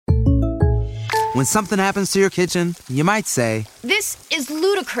When something happens to your kitchen, you might say, "This is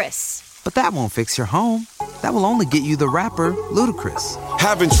ludicrous." But that won't fix your home. That will only get you the rapper, Ludacris.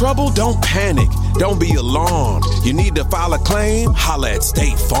 Having trouble? Don't panic. Don't be alarmed. You need to file a claim? Holla at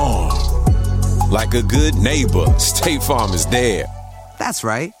State Farm. Like a good neighbor, State Farm is there. That's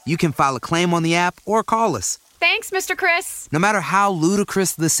right. You can file a claim on the app or call us. Thanks, Mr. Chris. No matter how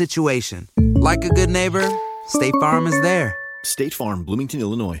ludicrous the situation, like a good neighbor, State Farm is there. State Farm, Bloomington,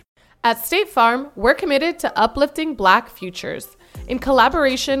 Illinois. At State Farm, we're committed to uplifting Black futures. In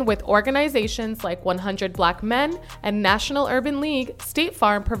collaboration with organizations like 100 Black Men and National Urban League, State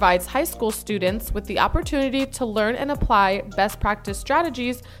Farm provides high school students with the opportunity to learn and apply best practice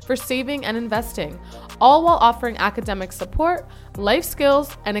strategies for saving and investing, all while offering academic support, life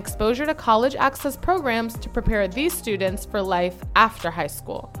skills, and exposure to college access programs to prepare these students for life after high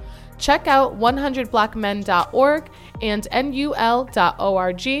school. Check out 100blackmen.org and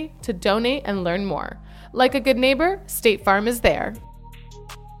nul.org to donate and learn more. Like a good neighbor, State Farm is there.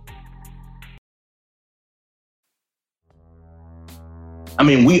 I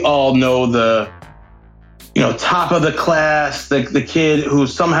mean, we all know the, top of the class, the kid who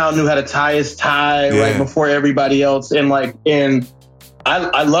somehow knew how to tie his tie right before everybody else. And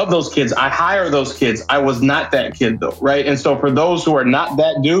I love those kids. I hire those kids. I was not that kid though, right? And so for those who are not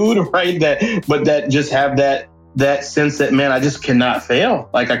that dude, right, that just have that sense that, man, I just cannot fail.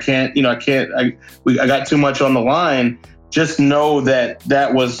 Like I got too much on the line. Just know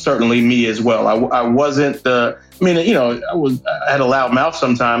that was certainly me as well. I wasn't I had a loud mouth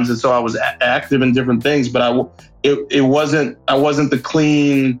sometimes, and so I was active in different things, but I wasn't the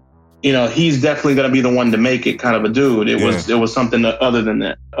clean, he's definitely going to be the one to make it kind of a dude. It was something other than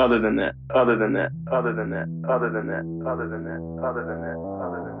that.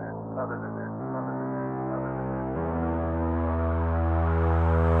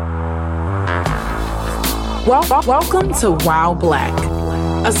 Welcome to Wow Black,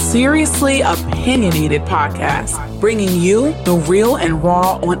 a seriously opinionated podcast bringing you the real and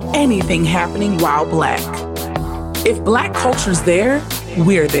raw on anything happening while Black. If Black culture's there,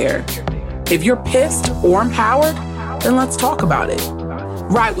 we're there. If you're pissed or empowered, then let's talk about it.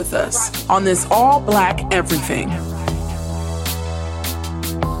 Ride with us on this all Black everything.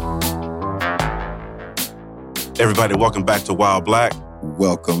 Everybody, welcome back to Wild Black.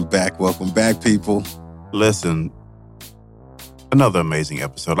 Welcome back, people. Listen, another amazing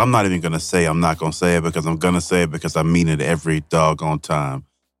episode. I'm not even going to say I'm not going to say it because I'm going to say it because I mean it every doggone time.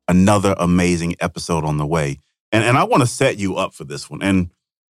 Another amazing episode on the way. And I want to set you up for this one. And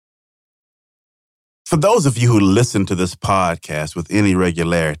for those of you who listen to this podcast with any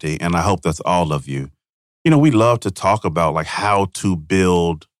regularity, and I hope that's all of you, we love to talk about like how to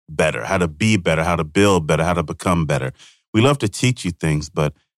build better, how to be better, how to build better, how to become better. We love to teach you things,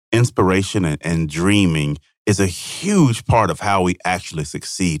 but inspiration and dreaming is a huge part of how we actually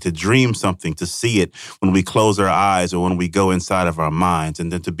succeed. To dream something, to see it when we close our eyes or when we go inside of our minds,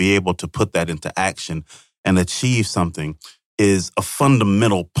 and then to be able to put that into action and achieve something is a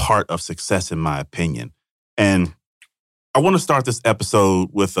fundamental part of success, in my opinion. And I want to start this episode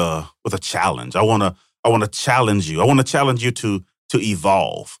with a challenge. I want to challenge you. I want to challenge you to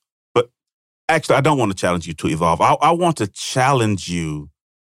evolve. But actually, I don't want to challenge you to evolve. I want to challenge you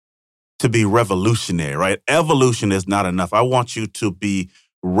to be revolutionary, right? Evolution is not enough. I want you to be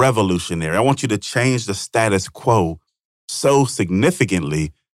revolutionary. I want you to change the status quo so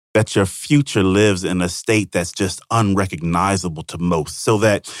significantly that your future lives in a state that's just unrecognizable to most, so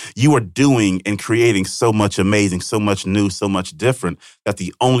that you are doing and creating so much amazing, so much new, so much different that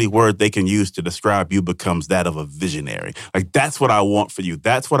the only word they can use to describe you becomes that of a visionary. Like, that's what I want for you.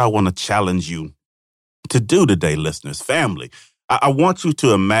 That's what I want to challenge you to do today, listeners, family. I want you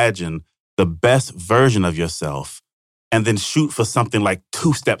to imagine the best version of yourself and then shoot for something like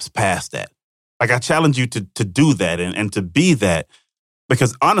 2 steps past that. Like, I challenge you to do that and to be that,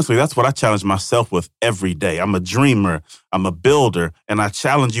 because honestly, that's what I challenge myself with every day. I'm a dreamer, I'm a builder, and I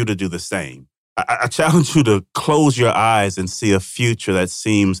challenge you to do the same. I challenge you to close your eyes and see a future that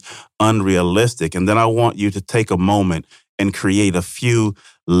seems unrealistic. And then I want you to take a moment and create a few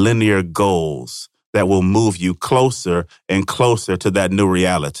linear goals that will move you closer and closer to that new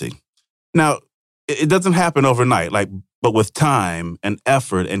reality. Now, it doesn't happen overnight, but with time and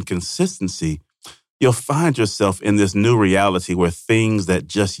effort and consistency, you'll find yourself in this new reality where things that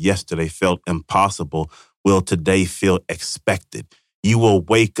just yesterday felt impossible will today feel expected. you will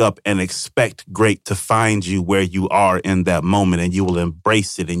wake up and expect great to find you where you are in that moment, and you will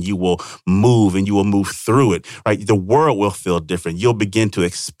embrace it, and you will move through it, right? The world will feel different. You'll begin to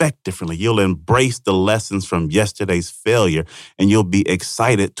expect differently. You'll embrace the lessons from yesterday's failure, and you'll be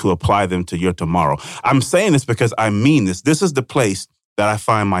excited to apply them to your tomorrow. I'm saying this because I mean this. This is the place that I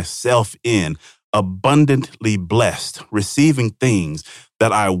find myself in, abundantly blessed, receiving things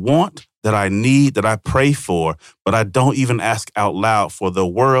that I want, that I need, that I pray for, but I don't even ask out loud, for the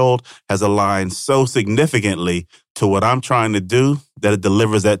world has aligned so significantly to what I'm trying to do that it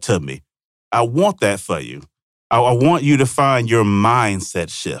delivers that to me. I want that for you. I want you to find your mindset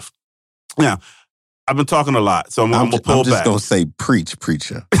shift. Now, I've been talking a lot, so I'm going to pull back. I'm just going to say preach,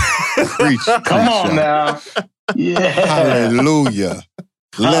 preacher. Preach, Come on now. Yeah. Hallelujah.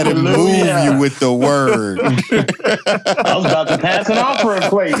 Let him move you with the word. I was about to pass an offering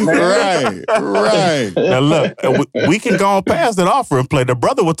plate, man. Right. Now look, we can go on past that offering plate. The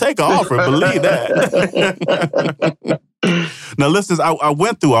brother will take an offering, believe that. Now listen, I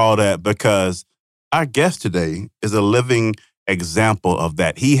went through all that because our guest today is a living example of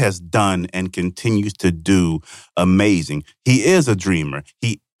that. He has done and continues to do amazing. He is a dreamer.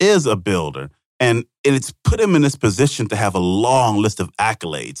 He is a builder. And it's put him in this position to have a long list of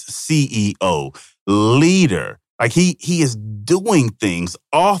accolades: CEO, leader. Like he is doing things,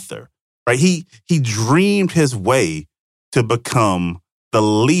 author, right? He dreamed his way to become the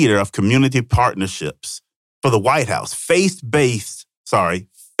leader of community partnerships for the White House, faith-based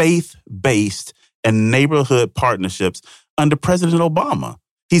and neighborhood partnerships under President Obama.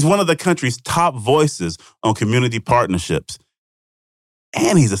 He's one of the country's top voices on community partnerships.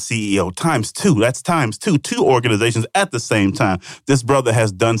 And he's a CEO times two. That's times two. Two organizations at the same time. This brother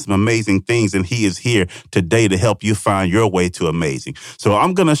has done some amazing things, and he is here today to help you find your way to amazing. So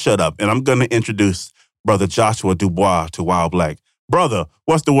I'm going to shut up, and I'm going to introduce Brother Joshua Dubois to Wild Black. Brother,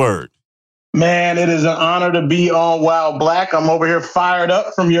 what's the word? Man, it is an honor to be on Wild Black. I'm over here fired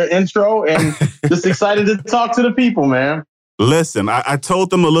up from your intro and just excited to talk to the people, man. Listen, I told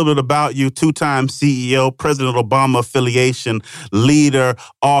them a little bit about you, two-time CEO, President Obama affiliation, leader,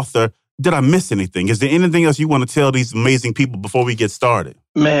 author. Did I miss anything? Is there anything else you want to tell these amazing people before we get started?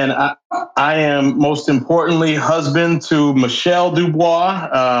 Man, I am most importantly husband to Michelle Dubois,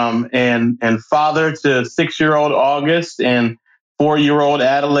 and father to 6-year-old August and 4-year-old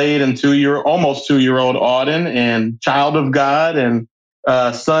Adelaide and almost 2-year-old Auden, and child of God, and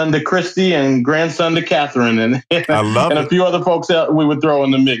son to Christy and grandson to Catherine, and I love and it. A few other folks that we would throw in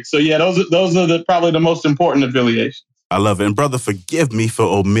the mix. So yeah, those are probably the most important affiliations. I love it. And brother, forgive me for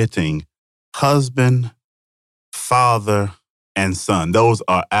omitting husband, father, and son. Those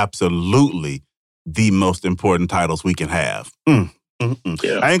are absolutely the most important titles we can have.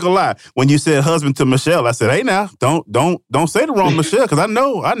 Yeah. I ain't gonna lie. When you said husband to Michelle, I said, "Hey, now, don't say the wrong Michelle, because I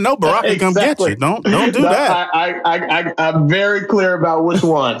know Barack can come get you. Don't do that." I'm very clear about which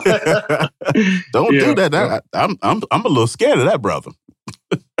one. Don't do that. I'm a little scared of that, brother.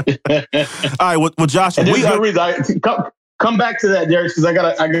 All right, well, Josh, come back to that, Derek, because I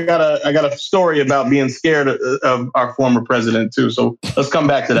got a story about being scared of our former president too. So let's come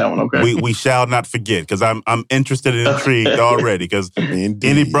back to that one, okay? We shall not forget, because I'm interested and intrigued already. Because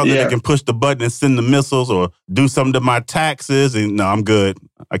any brother that can push the button and send the missiles or do something to my taxes, and no, I'm good.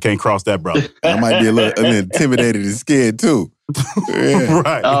 I can't cross that brother. I might be a little intimidated and scared too. Yeah.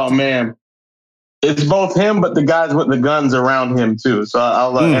 Right. Oh man. It's both him, but the guys with the guns around him too. So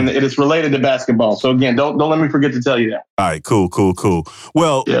and it is related to basketball. So again, don't let me forget to tell you that. All right, cool.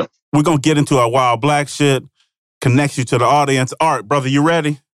 Well, We're gonna get into our Wild Black shit. Connect you to the audience. Art, brother, you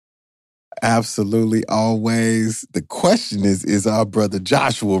ready? Absolutely, always. The question is our brother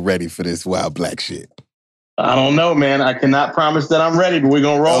Joshua ready for this Wild Black shit? I don't know, man. I cannot promise that I'm ready, but we're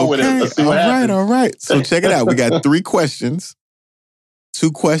gonna roll with it. Let's see what happens. All right. So check it out. We got 3 questions.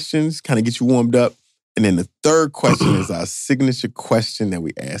 2 questions, kind of get you warmed up. And then the third question is our signature question that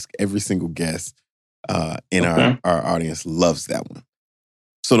we ask every single guest. And our audience loves that one.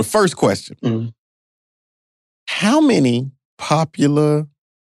 So the first question, how many popular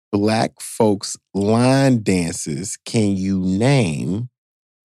Black folks line dances can you name?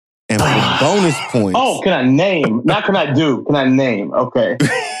 And for bonus points... Oh, can I name? Not can I do. Can I name? Okay.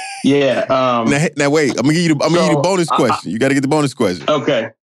 Yeah. Now wait, I'm gonna give you the bonus question. You got to get the bonus question. Okay.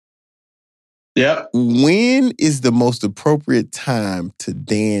 Yep. When is the most appropriate time to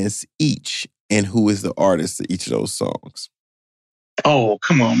dance each, and who is the artist of each of those songs? Oh,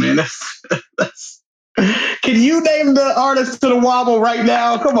 come on, man. That's Can you name the artist to the wobble right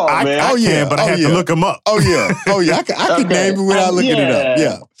now? Come on, man. I can, but I have to look them up. Oh yeah. I can name it without looking it up.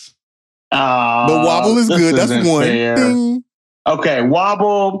 Yeah. But wobble is good. That's one. Ding. Okay,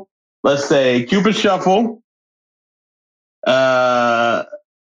 wobble. Let's say Cupid Shuffle. I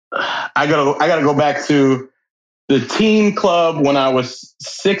gotta go back to the teen club when I was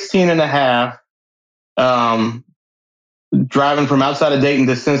 16 and a half. Driving from outside of Dayton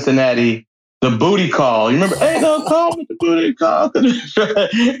to Cincinnati. The booty call. You remember? Hey, don't call me the booty call.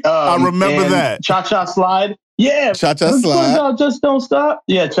 I remember that. Cha-cha slide. Yeah. Cha-cha slide. Just don't stop.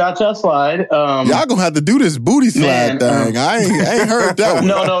 Yeah, cha-cha slide. Y'all gonna have to do this booty slide thing. I ain't heard that one.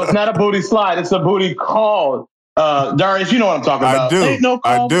 No, it's not a booty slide. It's a booty call. Darius, you know what I'm talking about. Ain't no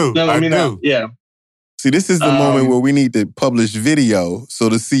call. I do. No, I do. Yeah. See, this is the moment where we need to publish video so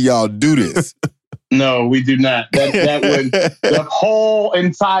to see y'all do this. No, we do not. That would, the whole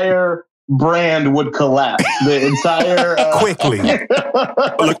entire brand would collapse. The entire quickly.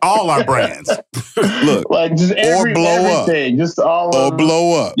 Look, all our brands. Look, like just everything, just all or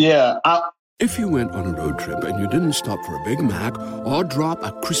blow up. Yeah. If you went on a road trip and you didn't stop for a Big Mac or drop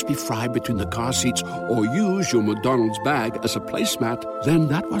a crispy fry between the car seats or use your McDonald's bag as a placemat, then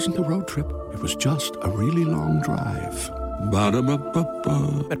that wasn't a road trip. It was just a really long drive.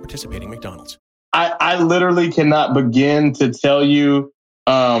 Ba-da-ba-ba-ba. At participating McDonald's. I literally cannot begin to tell you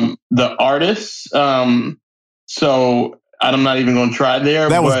the artists. So I'm not even going to try there.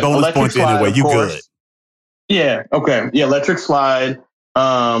 That was bonus Electric points Slide, anyway. You course. good. Yeah. Okay. Yeah. Electric Slide.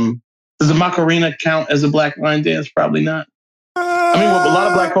 Does the Macarena count as a black line dance? Probably not. I mean, a lot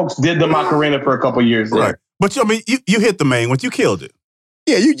of black folks did the Macarena for a couple years there. Right. But you hit the main one. You killed it.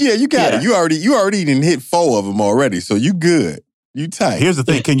 Yeah, you got it. You already didn't hit 4 of them already, so you good. You tight. Here's the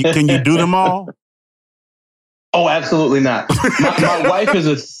thing. Can you do them all? Oh, absolutely not.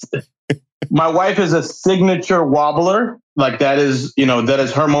 My wife is a signature wobbler. Like that is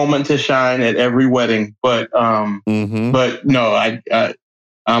her moment to shine at every wedding. But but no,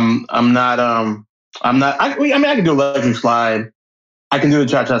 I'm not. I can do electric slide. I can do the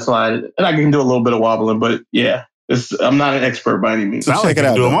cha-cha slide, and I can do a little bit of wobbling. But yeah, I'm not an expert by any means. So check it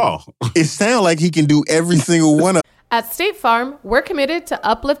out. Do them all. It sounds like he can do every single one of. At State Farm, we're committed to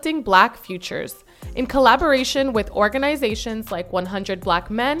uplifting Black futures. In collaboration with organizations like 100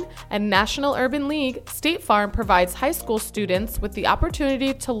 Black Men and National Urban League, State Farm provides high school students with the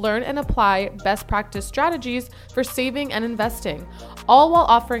opportunity to learn and apply best practice strategies for saving and investing, all while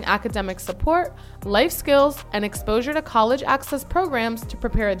offering academic support, life skills, and exposure to college access programs to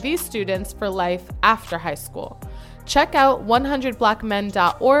prepare these students for life after high school. Check out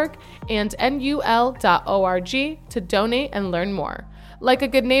 100blackmen.org and nul.org to donate and learn more. Like a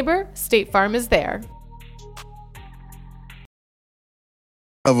good neighbor, State Farm is there.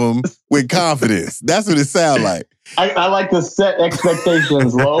 Of them with confidence. That's what it sounds like. I like to set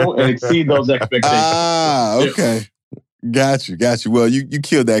expectations low and exceed those expectations. Okay. Got you. Well, you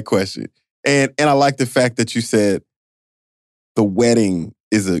killed that question. And I like the fact that you said the wedding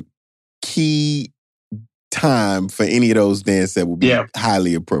is a key time for any of those dances that would be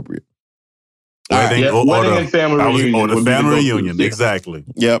highly appropriate. Wedding and family reunion. Or the family reunion, exactly.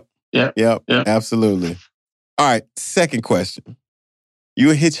 Yep. Absolutely. All right, second question.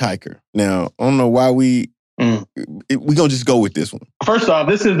 You're a hitchhiker. Now, I don't know why we gonna just go with this one. First off,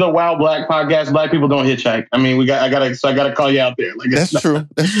 this is the Wow Black podcast. Black people don't hitchhike. I mean, I gotta call you out there. Like That's true.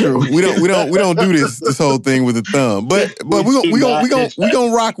 We don't do this whole thing with a thumb. But we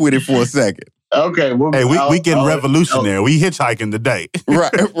gonna rock with it for a second. Okay. Well, hey, we getting revolutionary. We hitchhiking today.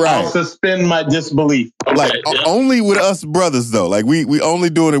 Right. I'll suspend my disbelief. Okay, like only with us brothers though. Like we only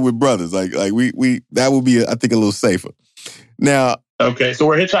doing it with brothers. Like we that would be I think a little safer. Now. Okay, so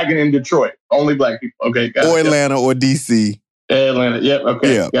we're hitchhiking in Detroit. Only Black people. Okay, got or Atlanta or DC. Atlanta. Yep.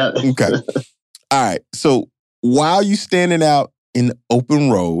 Okay. Yeah. Got it. Okay. All right. So while you standing out in the open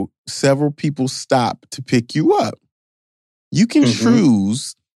road, several people stop to pick you up. You can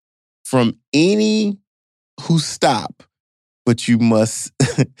choose from any who stop, but you must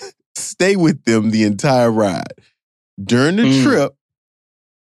stay with them the entire ride. During the trip,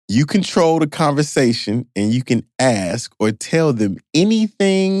 you control the conversation and you can ask or tell them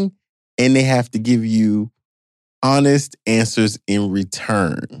anything and they have to give you honest answers in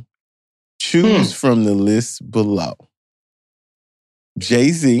return. Choose from the list below.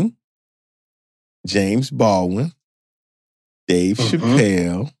 Jay-Z, James Baldwin, Dave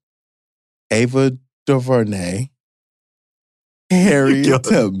Chappelle, Ava DuVernay, Harriet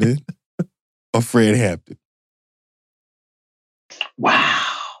Tubman, or Fred Hampton. Wow.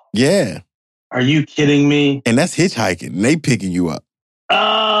 Yeah. Are you kidding me? And that's hitchhiking. And they picking you up.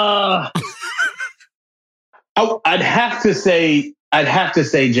 I'd have to say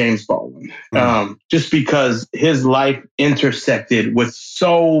James Baldwin. Just because his life intersected with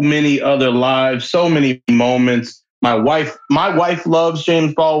so many other lives, so many moments, My wife loves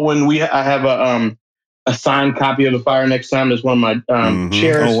James Baldwin. I have a signed copy of The Fire Next Time. It's one of my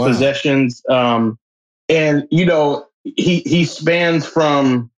cherished possessions. And he spans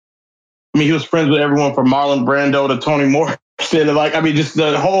from. I mean, he was friends with everyone from Marlon Brando to Toni Morrison. Just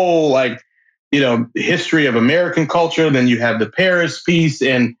the whole history of American culture. Then you have the Paris piece,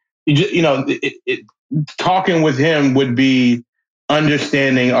 and talking with him would be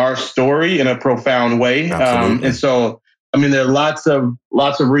understanding our story in a profound way. And so, there are lots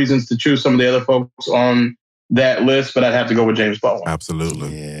of reasons to choose some of the other folks on that list, but I'd have to go with James Baldwin.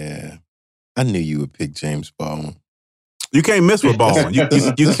 Absolutely. Yeah. I knew you would pick James Baldwin. You can't miss with Baldwin. You can't miss.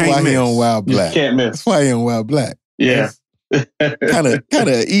 That's why he on Wild Black. You can't miss. That's why he on Wild Black. Yeah. Kind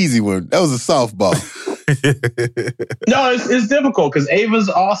of easy one. That was a softball. No, it's difficult because Ava's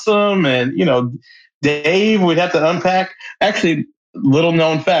awesome, and Dave, we'd have to unpack. Actually, little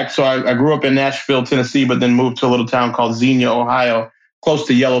known fact. So I grew up in Nashville, Tennessee, but then moved to a little town called Xenia, Ohio, close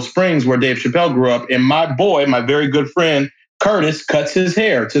to Yellow Springs, where Dave Chappelle grew up. And my very good friend Curtis, cuts his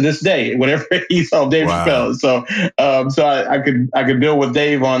hair to this day whenever he saw Dave Chappelle. So I could deal with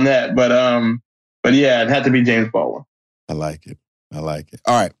Dave on that, but yeah, it had to be James Baldwin. I like it. All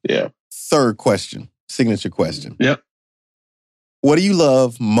right. Yeah. Third question, signature question. Yep. What do you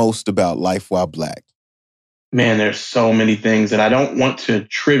love most about Life While Black? Man, there's so many things, and I don't want to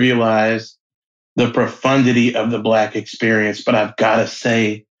trivialize the profundity of the Black experience, but I've got to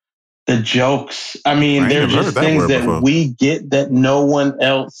say the jokes. They're just things that we get that no one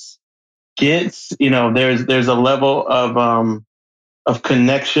else gets. There's a level of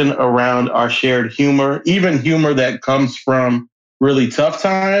connection around our shared humor, even humor that comes from really tough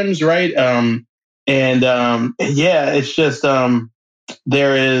times, right? It's just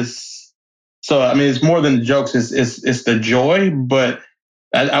there is. So it's more than the jokes. It's the joy, but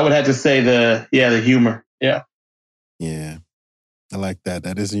I would have to say the humor. Yeah. Yeah, I like that.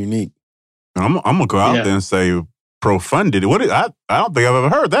 That is unique. I'm gonna go out there and say profundity. I don't think I've ever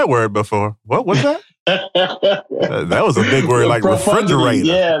heard that word before. What's that? That was a big word, like refrigerator.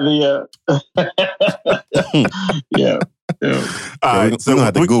 Yeah, yeah. All right, so we're gonna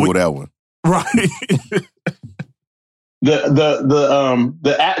have to Google that one. Right.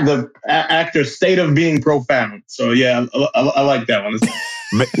 The actor's state of being profound. So yeah, I like that one.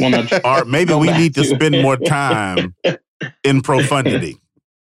 Or maybe we need to spend more time in profundity.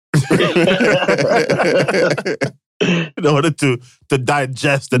 In order to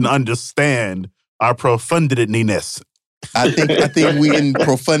digest and understand our profundity-ness. I think we in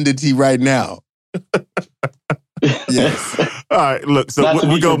profundity right now. Yes. All right, look. So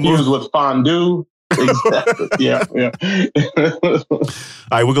we're going to move with fondue. Exactly. Yeah. All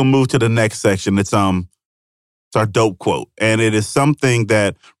right, we're gonna move to the next section. It's our dope quote, and it is something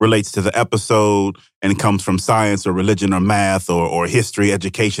that relates to the episode and comes from science or religion or math or history,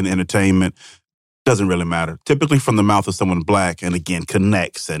 education, entertainment. Doesn't really matter. Typically from the mouth of someone Black, and again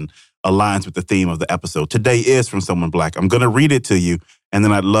connects and aligns with the theme of the episode. Today is from someone Black. I'm gonna read it to you, and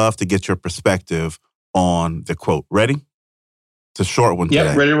then I'd love to get your perspective on the quote. Ready? It's a short one today.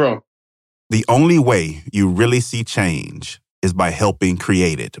 Yep, ready to roll. The only way you really see change is by helping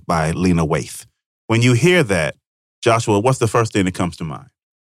create it, by Lena Waithe. When you hear that, Joshua, what's the first thing that comes to mind?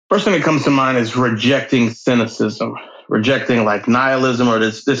 First thing that comes to mind is rejecting cynicism, rejecting like nihilism, or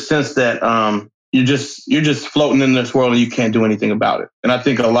this sense that you're just floating in this world and you can't do anything about it. And I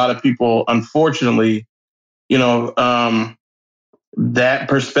think a lot of people, unfortunately, that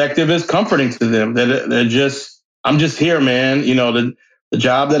perspective is comforting to them. That they're just, I'm just here, man. The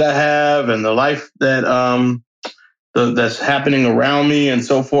job that I have and the life that that's happening around me and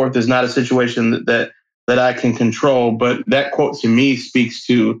so forth is not a situation that I can control. But that quote to me speaks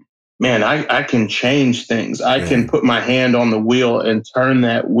to, man, I can change things. I can put my hand on the wheel and turn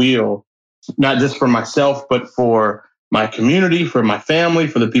that wheel, not just for myself, but for my community, for my family,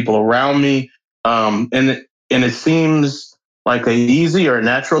 for the people around me. And it seems like a easy or a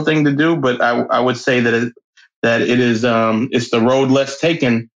natural thing to do, but I would say that it is it's the road less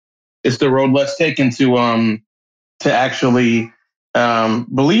taken. It's the road less taken to actually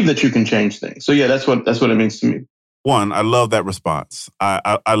believe that you can change things. So yeah, that's what it means to me. One, I love that response.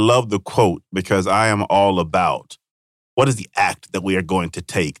 I love the quote because I am all about what is the act that we are going to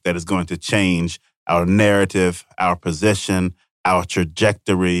take that is going to change our narrative, our position, our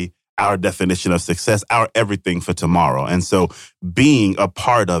trajectory, our definition of success, our everything for tomorrow. And so being a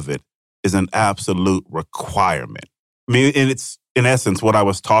part of it is an absolute requirement. I mean, and it's in essence what I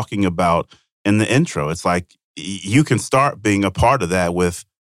was talking about in the intro. It's like you can start being a part of that with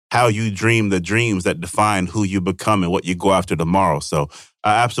how you dream the dreams that define who you become and what you go after tomorrow. So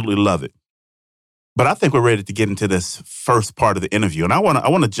I absolutely love it. But I think we're ready to get into this first part of the interview. And I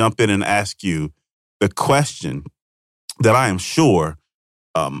want to jump in and ask you the question that I am sure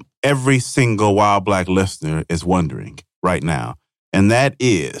every single Wild Black listener is wondering right now. And that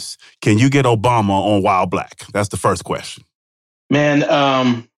is, can you get Obama on Wild Black? That's the first question. Man,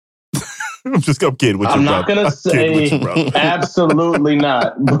 I'm kidding with you, I'm not going to say absolutely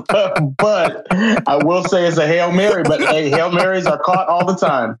not. But I will say it's a Hail Mary. But hey, Hail Marys are caught all the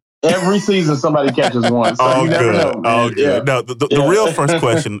time. Every season somebody catches one. So you never know, man. Oh, good. Yeah. No, the real first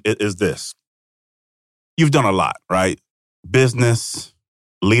question is this. You've done a lot, right? Business,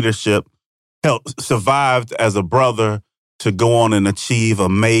 leadership, survived as a brother to go on and achieve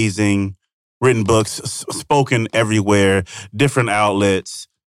amazing, written books, spoken everywhere, different outlets,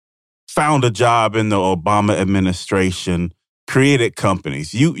 found a job in the Obama administration, created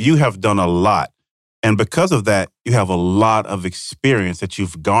companies. You have done a lot. And because of that, you have a lot of experience that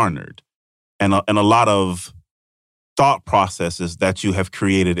you've garnered and a lot of thought processes that you have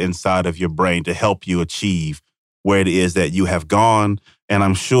created inside of your brain to help you achieve where it is that you have gone, and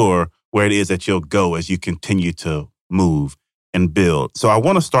I'm sure where it is that you'll go as you continue to move and build. So I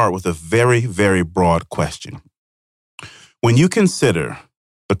want to start with a very, very broad question. When you consider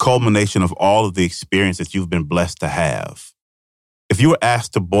the culmination of all of the experience that you've been blessed to have, if you were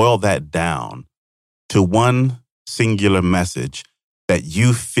asked to boil that down to one singular message that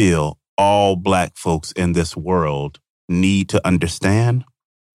you feel all Black folks in this world need to understand,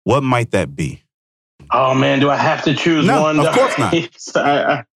 what might that be? Oh man, do I have to choose one? No, of course not.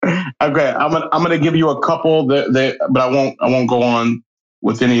 Okay, I'm gonna give you a couple but I won't go on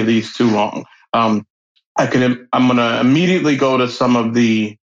with any of these too long. I'm gonna immediately go to some of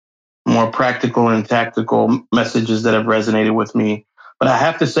the more practical and tactical messages that have resonated with me. But I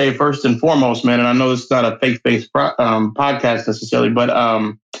have to say, first and foremost, man, and I know this is not a faith-based podcast necessarily, but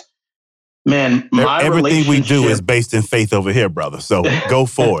man, everything we do is based in faith over here, brother. So go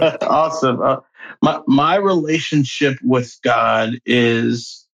for it. Awesome. My relationship with God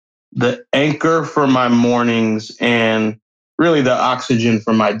is the anchor for my mornings and really the oxygen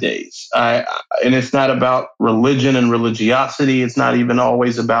for my days. And it's not about religion and religiosity. It's not even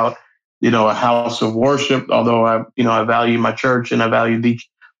always about, a house of worship, although I value my church and I value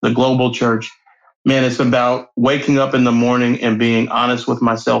the global church. Man, it's about waking up in the morning and being honest with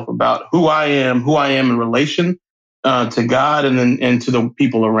myself about who I am in relation to God and to the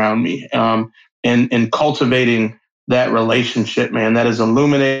people around me. And cultivating that relationship, man, that is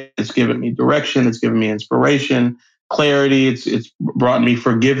illuminated. It's given me direction. It's given me inspiration, clarity. It's brought me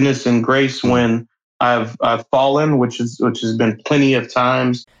forgiveness and grace when I've fallen, which has been plenty of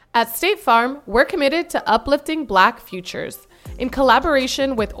times. At State Farm, we're committed to uplifting Black futures. In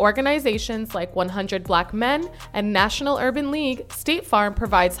collaboration with organizations like 100 Black Men and National Urban League, State Farm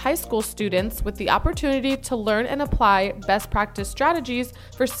provides high school students with the opportunity to learn and apply best practice strategies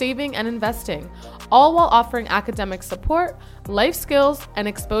for saving and investing, all while offering academic support, life skills, and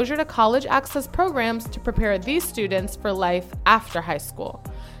exposure to college access programs to prepare these students for life after high school.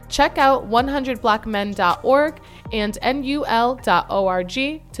 Check out 100blackmen.org and nul.org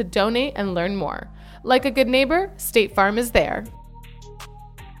to donate and learn more. Like a good neighbor, State Farm is there.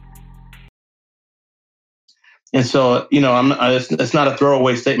 And so, it's not a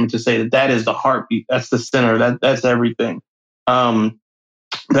throwaway statement to say that is the heartbeat. That's the center. That's everything.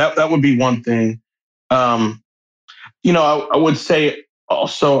 That would be one thing. I would say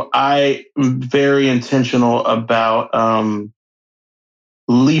also I am very intentional about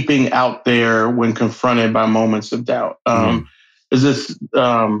leaping out there when confronted by moments of doubt. There's this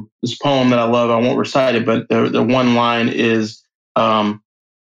poem that I love. I won't recite it, but the one line is,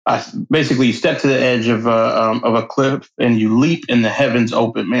 basically you step to the edge of a cliff and you leap and the heavens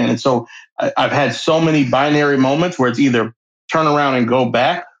open, man. And so I've had so many binary moments where it's either turn around and go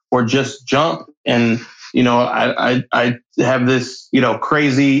back or just jump. And, I have this,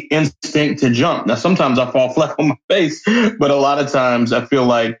 crazy instinct to jump. Now, sometimes I fall flat on my face, but a lot of times I feel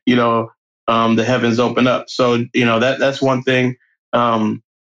like, the heavens open up. So, that's one thing. And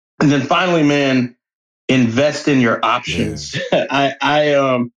then finally, man, invest in your options. Yeah.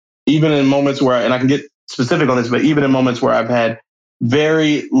 I even in moments where, and I can get specific on this, but even in moments where I've had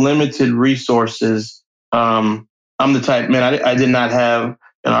very limited resources, I'm the type, man, I did not have,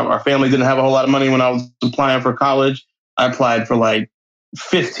 our family didn't have a whole lot of money when I was applying for college. I applied for like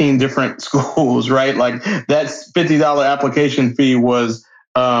 15 different schools, right? Like that $50 application fee was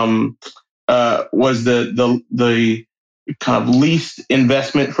the kind of least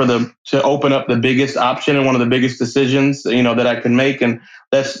investment to open up the biggest option and one of the biggest decisions, that I can make. And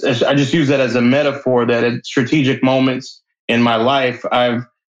I just use that as a metaphor that at strategic moments in my life, I've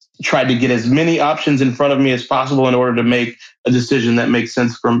tried to get as many options in front of me as possible in order to make a decision that makes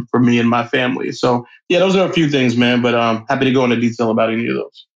sense for me and my family. So yeah, those are a few things, man, but happy to go into detail about any of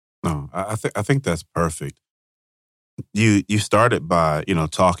those. No, I think that's perfect. You started by,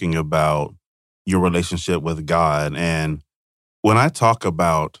 talking about your relationship with God. And when I talk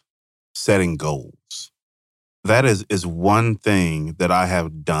about setting goals, that is one thing that I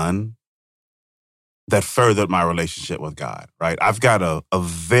have done that furthered my relationship with God, right? I've got a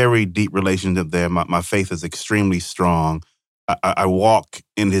very deep relationship there. My faith is extremely strong. I walk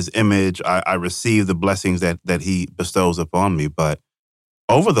in his image. I receive the blessings that he bestows upon me. But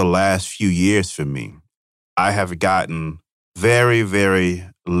over the last few years for me, I have gotten very, very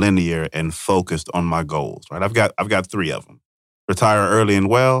linear and focused on my goals, right? I've got 3 of them. Retire early and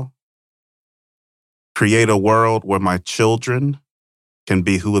well, create a world where my children can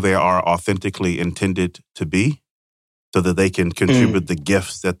be who they are authentically intended to be so that they can contribute the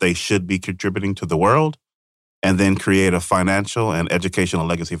gifts that they should be contributing to the world, and then create a financial and educational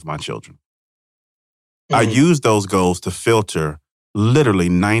legacy for my children. I use those goals to filter literally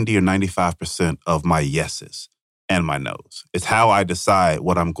 90 or 95% of my yeses and my nos. It's how I decide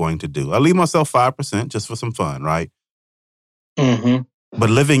what I'm going to do. I leave myself 5% just for some fun, right? Mm-hmm. But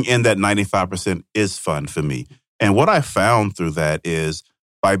living in that 95% is fun for me. And what I found through that is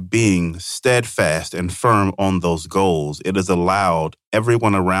by being steadfast and firm on those goals, it has allowed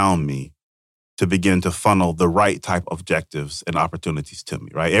everyone around me to begin to funnel the right type of objectives and opportunities to me,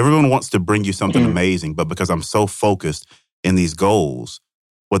 right? Everyone wants to bring you something amazing, but because I'm so focused in these goals,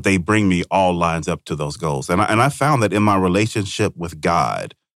 what they bring me all lines up to those goals. And I found that in my relationship with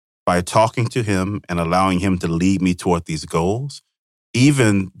God, by talking to him and allowing him to lead me toward these goals,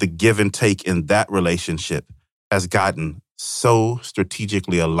 even the give and take in that relationship has gotten so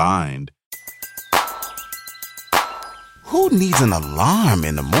strategically aligned. Who needs an alarm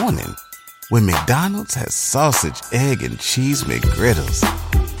in the morning when McDonald's has sausage, egg, and cheese McGriddles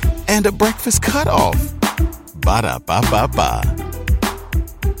and a breakfast cutoff? Ba-da-ba-ba-ba.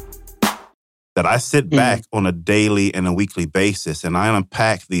 That I sit back on a daily and a weekly basis and I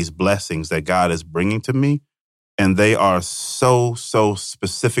unpack these blessings that God is bringing to me, and they are so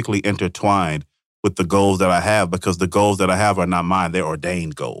specifically intertwined with the goals that I have, because the goals that I have are not mine, they're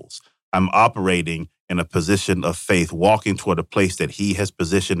ordained goals. I'm operating in a position of faith, walking toward a place that he has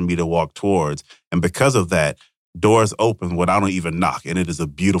positioned me to walk towards. And because of that, doors open when I don't even knock, and it is a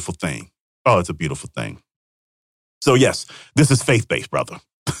beautiful thing. Oh, it's a beautiful thing. So yes, this is faith-based, brother.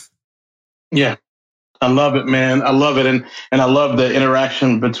 Yeah, I love it, man. I love it. And I love the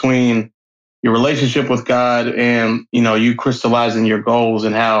interaction between your relationship with God and, you crystallizing your goals,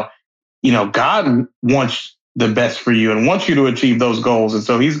 and how, God wants the best for you and wants you to achieve those goals. And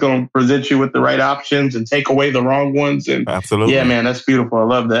so he's going to present you with the right options and take away the wrong ones. And absolutely. Yeah, man, that's beautiful. I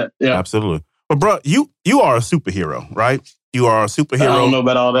love that. Yeah, absolutely. But bro, you are a superhero, right? You are a superhero. I don't know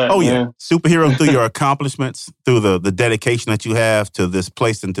about all that. Oh, yeah. Superhero through your accomplishments, through the dedication that you have to this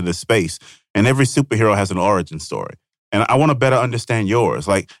place and to this space. And every superhero has an origin story. And I want to better understand yours.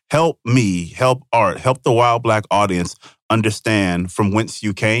 Like, help me, help Art, help the Wild Black audience understand from whence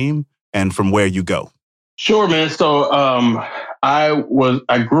you came and from where you go. Sure, man. So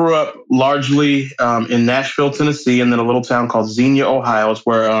I grew up largely in Nashville, Tennessee, and then a little town called Xenia, Ohio, is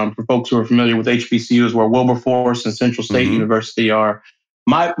where, for folks who are familiar with HBCUs, where Wilberforce and Central State University are.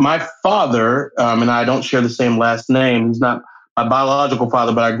 My father, and I don't share the same last name. He's not my biological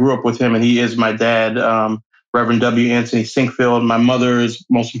father, but I grew up with him, and he is my dad, Reverend W. Anthony Sinkfield. My mother is the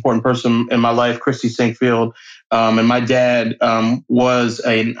most important person in my life, Christy Sinkfield. And my dad was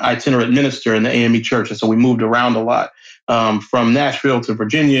an itinerant minister in the AME church. And so we moved around a lot, from Nashville to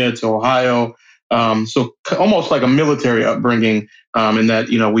Virginia to Ohio. So almost like a military upbringing, in that,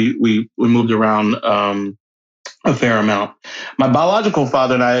 we moved around a fair amount. My biological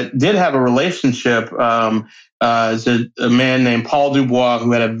father and I did have a relationship as a man named Paul Dubois,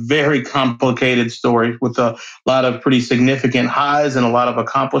 who had a very complicated story with a lot of pretty significant highs and a lot of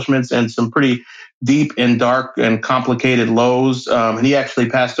accomplishments and some pretty deep and dark and complicated lows. And he actually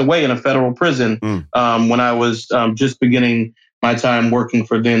passed away in a federal prison when I was just beginning my time working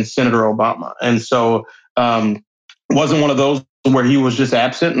for then Senator Obama. And so it wasn't one of those where he was just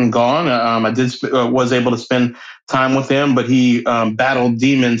absent and gone. I was able to spend time with him, but he battled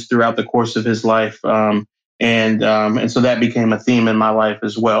demons throughout the course of his life. And so that became a theme in my life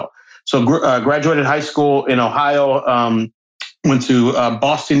as well. So graduated high school in Ohio, went to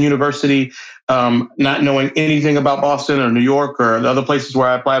Boston University, not knowing anything about Boston or New York or the other places where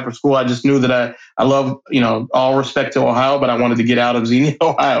I applied for school. I just knew that I love, all respect to Ohio, but I wanted to get out of Xenia,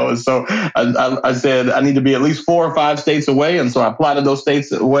 Ohio. And so I said, I need to be at least 4 or 5 states away. And so I applied to those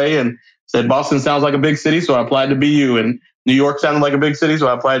states away and said, Boston sounds like a big city. So I applied to BU, and New York sounded like a big city. So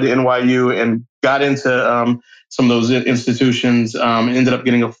I applied to NYU and got into some of those institutions, ended up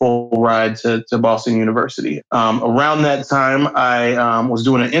getting a full ride to Boston University. Around that time, I was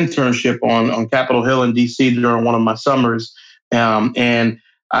doing an internship on Capitol Hill in DC during one of my summers. And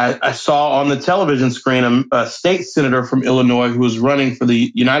I saw on the television screen a state senator from Illinois who was running for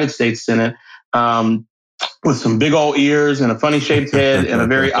the United States Senate, with some big old ears and a funny shaped head and a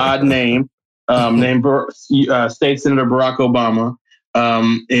very odd name, named State Senator Barack Obama.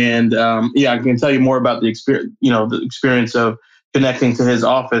 I can tell you more about the experience of connecting to his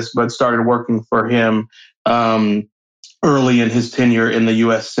office, but started working for him early in his tenure in the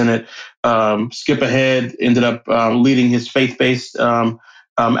U.S. Senate. Skip ahead, ended up leading his faith-based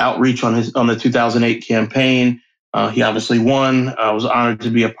outreach on the 2008 campaign. He obviously won. I was honored to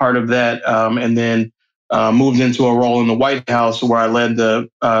be a part of that, and then moved into a role in the White House where I led the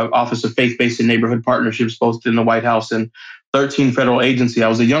Office of Faith-Based and Neighborhood Partnerships, both in the White House and 13 federal agency. I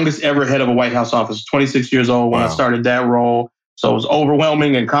was the youngest ever head of a White House office, 26 years old when I started that role. So it was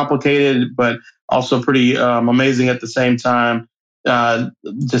overwhelming and complicated, but also pretty amazing at the same time.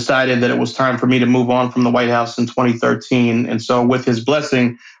 Decided that it was time for me to move on from the White House in 2013. And so with his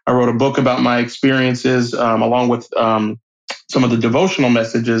blessing, I wrote a book about my experiences, along with some of the devotional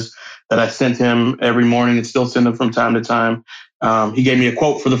messages that I sent him every morning and still send him from time to time. He gave me a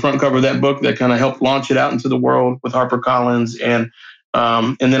quote for the front cover of that book that kind of helped launch it out into the world with HarperCollins. And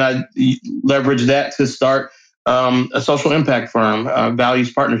then I leveraged that to start a social impact firm,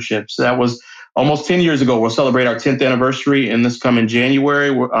 Values Partnerships. That was almost 10 years ago. We'll celebrate our 10th anniversary in this coming January.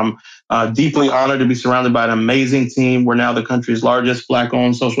 I'm deeply honored to be surrounded by an amazing team. We're now the country's largest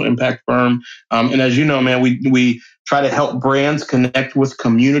Black-owned social impact firm. And as you know, man, we try to help brands connect with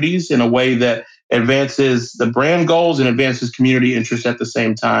communities in a way that advances the brand goals and advances community interest at the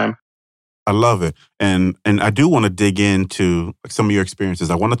same time. I love it. And I do want to dig into some of your experiences.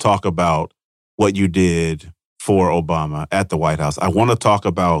 I want to talk about what you did for Obama at the White House. I want to talk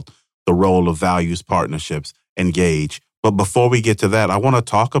about the role of Values Partnerships, Engage. But before we get to that, I want to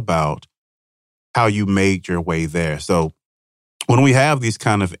talk about how you made your way there. So when we have these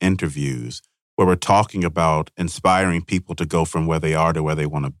kind of interviews where we're talking about inspiring people to go from where they are to where they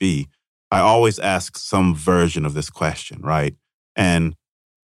want to be, I always ask some version of this question, right? And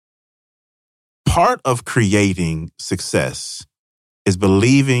part of creating success is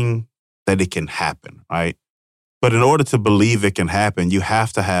believing that it can happen, right? But in order to believe it can happen, you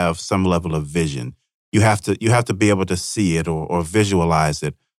have to have some level of vision. You have to be able to see it or visualize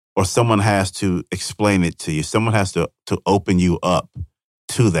it, or someone has to explain it to you. Someone has to open you up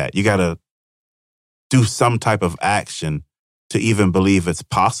to that. You got to do some type of action to even believe it's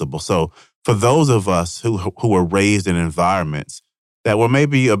possible. So for those of us who were raised in environments that were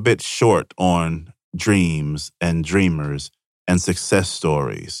maybe a bit short on dreams and dreamers and success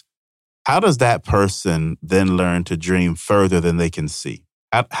stories, how does that person then learn to dream further than they can see?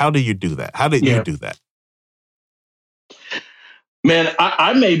 How do you do that? How did you do that? Man,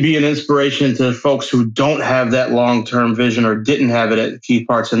 I may be an inspiration to folks who don't have that long-term vision or didn't have it at key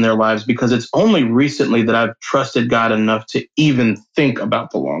parts in their lives, because it's only recently that I've trusted God enough to even think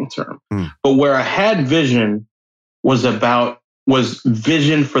about the long term. But where I had vision was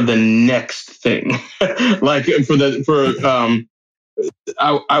vision for the next thing.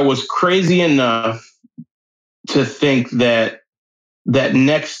 I was crazy enough to think that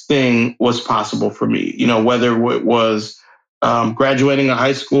next thing was possible for me. You know, whether it was graduating a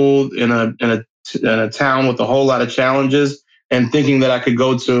high school in a town with a whole lot of challenges and thinking that I could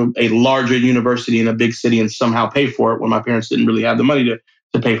go to a larger university in a big city and somehow pay for it when my parents didn't really have the money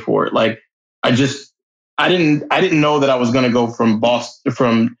to pay for it. Like I didn't know that I was going to go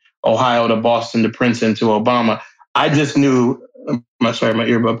from Ohio to Boston to Princeton to Obama. I just knew. My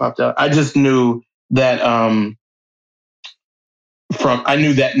earbud popped out. I just knew that I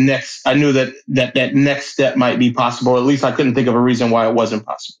knew that next step might be possible. At least I couldn't think of a reason why it wasn't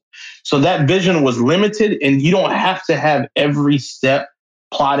possible. So that vision was limited, and you don't have to have every step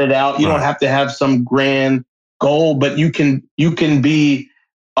plotted out. You don't have to have some grand goal, but you can be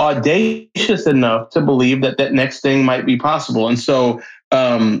audacious enough to believe that next thing might be possible. And so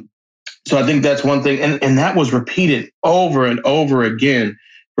I think that's one thing. And that was repeated over and over again.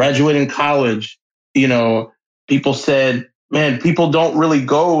 Graduating college, people said, man, people don't really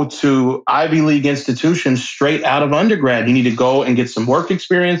go to Ivy League institutions straight out of undergrad. You need to go and get some work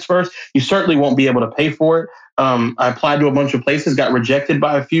experience first. You certainly won't be able to pay for it. I applied to a bunch of places, got rejected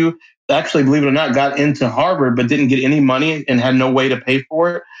by a few. Actually, believe it or not, got into Harvard, but didn't get any money and had no way to pay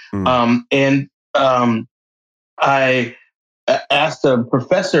for it. I asked a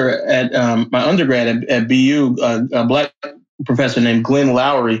professor at my undergrad at BU, a black professor named Glenn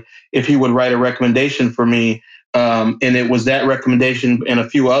Lowry, if he would write a recommendation for me. And it was that recommendation and a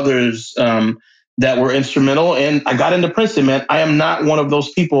few others that were instrumental. And I got into Princeton, man. I am not one of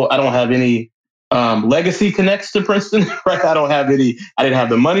those people. I don't have any legacy connects to Princeton, right? I didn't have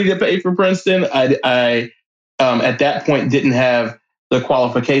the money to pay for Princeton. I at that point didn't have the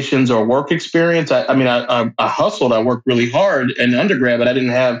qualifications or work experience. I hustled. I worked really hard in undergrad, but I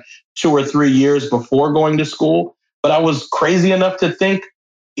didn't have 2 or 3 years before going to school. But I was crazy enough to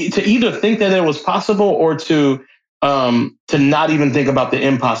either think that it was possible or to not even think about the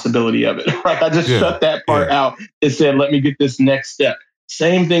impossibility of it. Right? I just shut that part out and said, let me get this next step.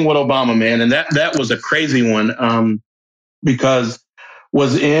 Same thing with Obama, man. And that was a crazy one because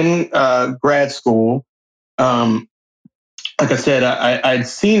was in grad school. Like I said, I'd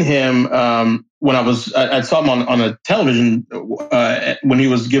seen him when I saw him on a television when he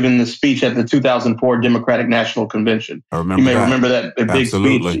was giving the speech at the 2004 Democratic National Convention. I remember. You may remember that big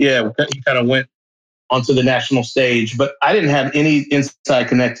Absolutely. speech. Yeah, he kind of went onto the national stage, but I didn't have any inside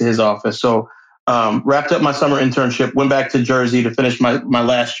connect to his office. So wrapped up my summer internship, went back to Jersey to finish my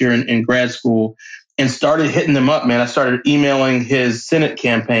last year in grad school, and started hitting them up, man. I started emailing his Senate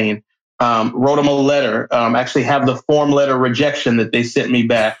campaign. Wrote him a letter, actually have the form letter rejection that they sent me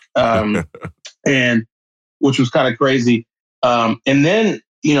back, and which was kind of crazy. And then,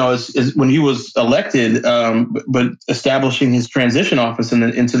 as when he was elected, but establishing his transition office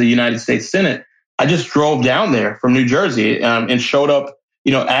into the United States Senate, I just drove down there from New Jersey and showed up,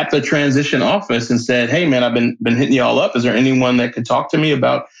 at the transition office and said, "Hey, man, I've been hitting y'all up. Is there anyone that could talk to me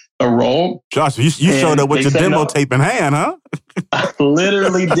about a role?" Josh, you showed up with your demo tape in hand, huh? I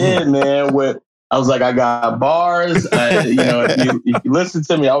literally did, man. I was like, I got bars. If you listen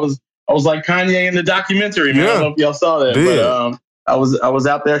to me, I was like Kanye in the documentary, man. I don't know if y'all saw that, but I was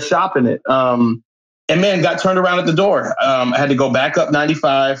out there shopping it. And man, got turned around at the door. I had to go back up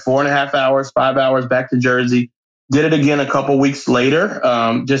 95, 4.5 hours, 5 hours back to Jersey. Did it again a couple weeks later.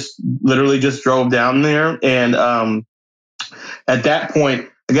 Just drove down there, and at that point,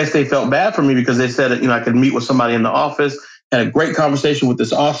 I guess they felt bad for me because they said, I could meet with somebody in the office. Had a great conversation with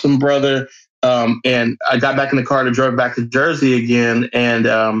this awesome brother. And I got back in the car and drove back to Jersey again and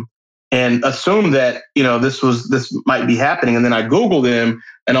assumed that, this might be happening. And then I Googled him.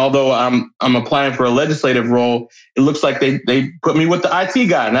 And although I'm applying for a legislative role, it looks like they put me with the IT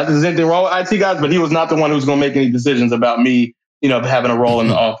guy. Not that there's anything wrong with IT guys, but he was not the one who was going to make any decisions about me, having a role in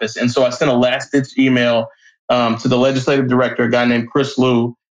the office. And so I sent a last ditch email to the legislative director, a guy named Chris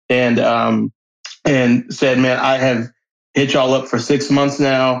Liu, and said, man, I have hit y'all up for 6 months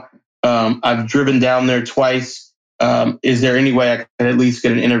now. I've driven down there twice. Is there any way I can at least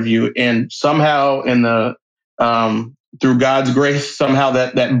get an interview? And somehow through God's grace, somehow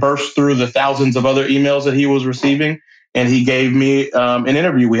that burst through the thousands of other emails that he was receiving. And he gave me an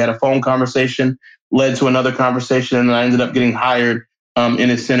interview. We had a phone conversation, led to another conversation, and I ended up getting hired in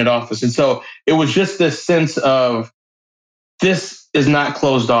his Senate office. And so it was just this sense of, this is not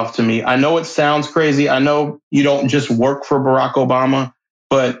closed off to me. I know it sounds crazy. I know you don't just work for Barack Obama,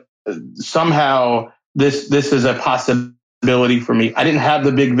 but somehow this is a possibility for me. I didn't have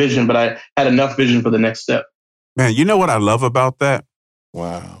the big vision, but I had enough vision for the next step. Man, you know what I love about that?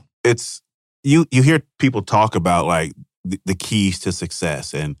 Wow. It's you hear people talk about like the keys to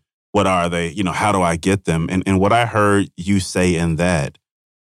success and what are they, how do I get them? And what I heard you say in that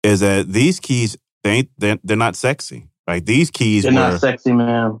is that these keys, they're not sexy. Like these keys They're not sexy,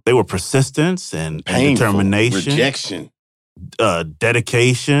 man. They were persistence and determination, rejection,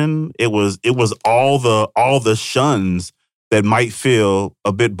 dedication. It was all the shuns that might feel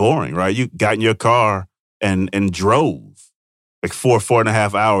a bit boring, right? You got in your car and drove like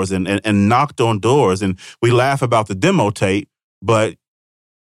 4.5 hours and knocked on doors. And we laugh about the demo tape, but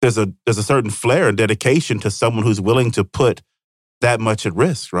there's a certain flair and dedication to someone who's willing to put that much at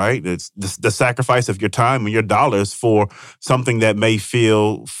risk, right? It's the sacrifice of your time and your dollars for something that may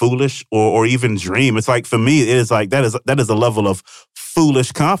feel foolish or even dream. It's like, for me, it is like that is a level of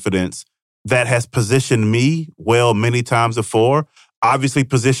foolish confidence that has positioned me well many times before, obviously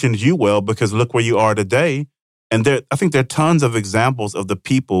positioned you well because look where you are today. And I think there are tons of examples of the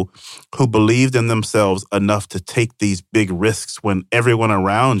people who believed in themselves enough to take these big risks when everyone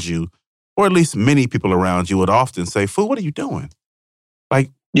around you or at least many people around you would often say, fool, what are you doing?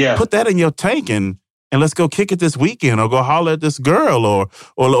 Like, put that in your tank and let's go kick it this weekend, or go holler at this girl, or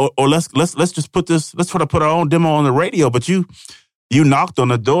let's just let's try to put our own demo on the radio. But you knocked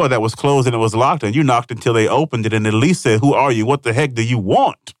on a door that was closed and it was locked, and you knocked until they opened it and at least said, who are you? What the heck do you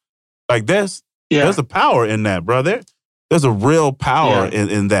want? Like, there's a power in that, brother. There's a real power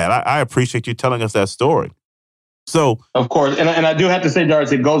in that. I appreciate you telling us that story. So, of course, and I do have to say,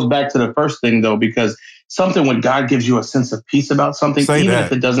 Darius, it goes back to the first thing, though, because something when God gives you a sense of peace about something,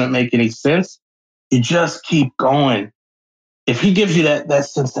 if it doesn't make any sense, you just keep going. If he gives you that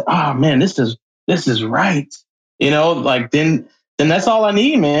sense that, oh man, this is right, like then that's all I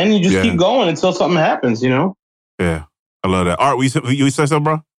need, man. You just keep going until something happens, Yeah, I love that. Art, you say something,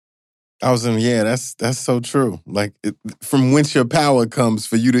 bro? I was that's so true. Like, from whence your power comes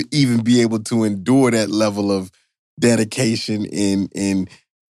for you to even be able to endure that level of dedication and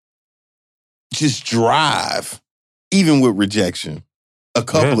just drive, even with rejection, a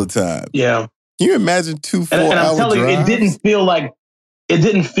couple of times. Yeah. Can you imagine 2 4 and I'm telling drives? you, it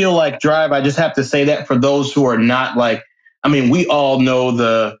didn't feel like drive. I just have to say that for those who are not like, I mean, we all know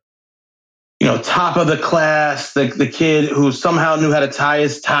the, top of the class, the kid who somehow knew how to tie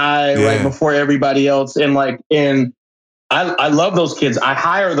his tie right before everybody else. And I love those kids. I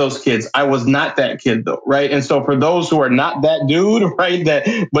hire those kids. I was not that kid though. Right. And so for those who are not that dude, right,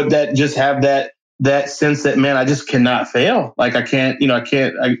 that just have that sense that, man, I just cannot fail. Like I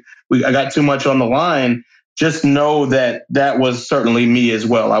got too much on the line. Just know that was certainly me as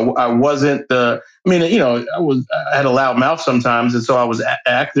well. I wasn't I had a loud mouth sometimes. And so I was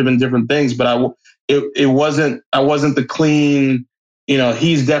active in different things, but I wasn't the clean,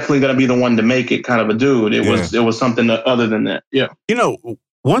 he's definitely going to be the one to make it kind of a dude. It was something other than that. Yeah.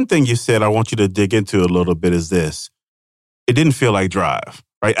 One thing you said I want you to dig into a little bit is this. It didn't feel like drive,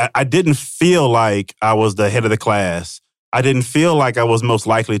 right? I didn't feel like I was the head of the class. I didn't feel like I was most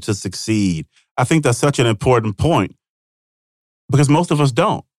likely to succeed. I think that's such an important point because most of us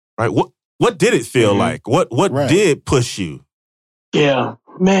don't, right? What did it feel like? What did push you? Yeah,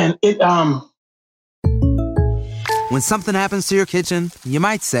 man, When something happens to your kitchen, you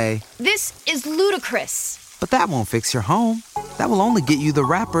might say, "This is ludicrous." But that won't fix your home. That will only get you the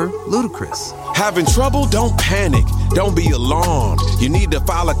rapper, Ludacris. Having trouble? Don't panic. Don't be alarmed. You need to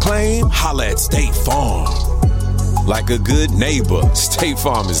file a claim? Holla at State Farm. Like a good neighbor, State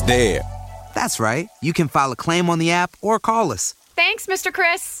Farm is there. That's right. You can file a claim on the app or call us. Thanks, Mr.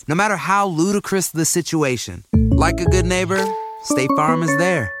 Chris. No matter how ludicrous the situation, like a good neighbor, State Farm is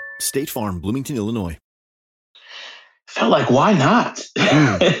there. State Farm, Bloomington, Illinois. Felt like, why not?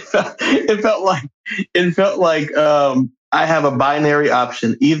 It felt like I have a binary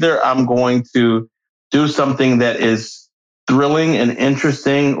option. Either I'm going to do something that is thrilling and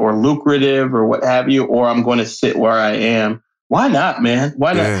interesting or lucrative or what have you, or I'm going to sit where I am. Why not, man?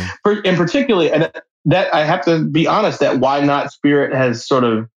 Why not? And particularly, and that I have to be honest, that why not spirit has sort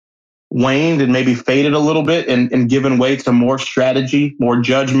of waned and maybe faded a little bit and given way to more strategy, more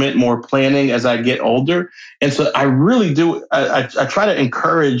judgment, more planning as I get older. And so I really do. I try to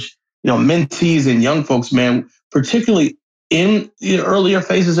encourage, mentees and young folks, man, particularly in the earlier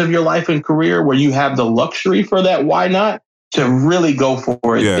phases of your life and career where you have the luxury for that. Why not? To really go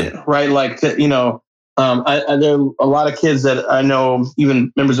for it, then, right? Like, there are a lot of kids that I know,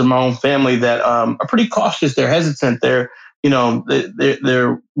 even members of my own family, that are pretty cautious. They're hesitant. They're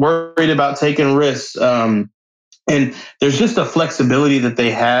worried about taking risks. And there's just a flexibility that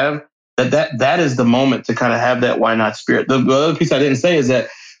they have that is the moment to kind of have that why not spirit. The other piece I didn't say is that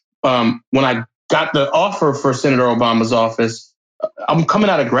when I got the offer for Senator Obama's office, I'm coming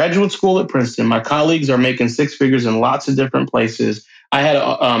out of graduate school at Princeton. My colleagues are making six figures in lots of different places. I had an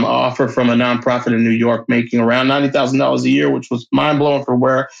offer from a nonprofit in New York making around $90,000 a year, which was mind-blowing for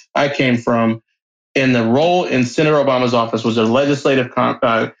where I came from. And the role in Senator Obama's office was a legislative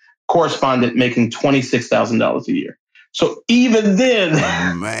correspondent making $26,000 a year. So even then,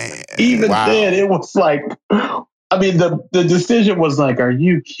 then it was like, I mean, the decision was like, are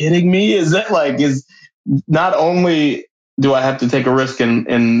you kidding me? Is that like, is not only do I have to take a risk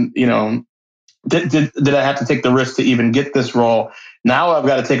and did I have to take the risk to even get this role? Now I've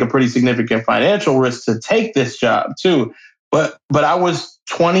got to take a pretty significant financial risk to take this job too. But I was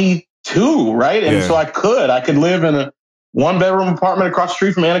 22, right? And so I could live in a 1-bedroom apartment across the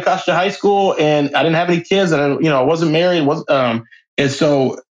street from Anacostia High School, and I didn't have any kids, and I wasn't married. And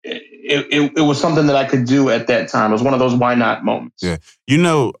so it was something that I could do at that time. It was one of those why not moments. Yeah.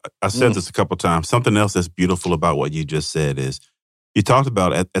 I said this a couple of times. Something else that's beautiful about what you just said is you talked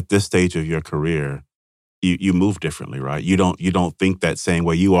about at this stage of your career, you move differently, right? You don't think that same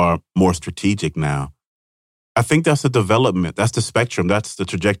way. You are more strategic now. I think that's the development. That's the spectrum. That's the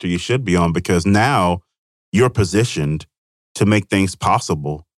trajectory you should be on, because now you're positioned to make things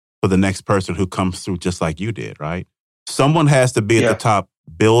possible for the next person who comes through just like you did, right? Someone has to be at the top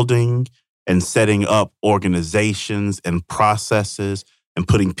building and setting up organizations and processes and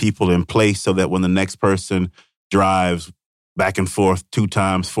putting people in place so that when the next person drives back and forth 2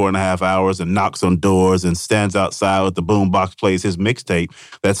 times, 4.5 hours, and knocks on doors and stands outside with the boombox, plays his mixtape,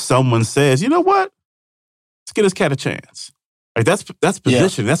 that someone says, you know what? Let's get this cat a chance. Like that's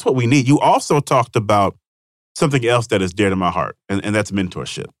positioning. That's what we need. You also talked about something else that is dear to my heart, and that's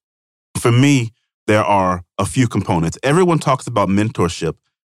mentorship. For me, there are a few components. Everyone talks about mentorship,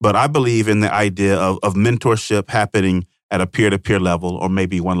 but I believe in the idea of mentorship happening at a peer-to-peer level or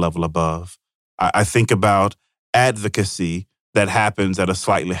maybe one level above. I think about advocacy that happens at a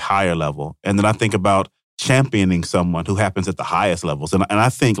slightly higher level. And then I think about championing someone who happens at the highest levels. And I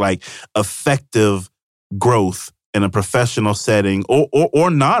think like effective growth in a professional setting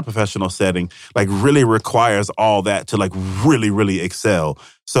or non-professional setting, like really requires all that to like really, really excel.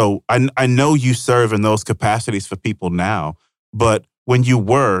 So I know you serve in those capacities for people now, but when you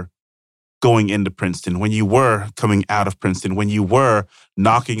were going into Princeton, when you were coming out of Princeton, when you were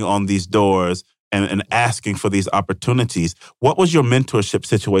knocking on these doors and asking for these opportunities, what was your mentorship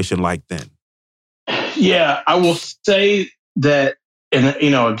situation like then? Yeah, I will say that, and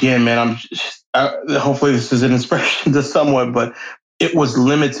again, man, hopefully this is an inspiration to someone, but it was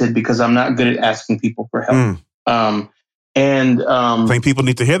limited because I'm not good at asking people for help. I think people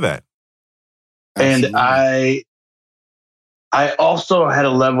need to hear that. Absolutely. And I also had a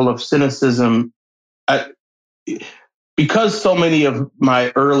level of cynicism because so many of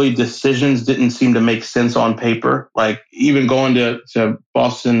my early decisions didn't seem to make sense on paper. Like even going to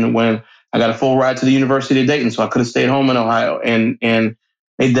Boston when I got a full ride to the University of Dayton, so I could have stayed home in Ohio and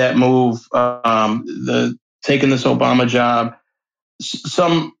made that move. Taking this Obama job,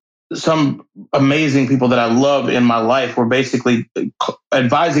 some amazing people that I love in my life were basically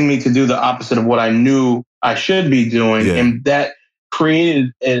advising me to do the opposite of what I knew I should be doing, and that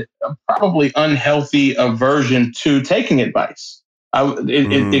created a probably unhealthy aversion to taking advice.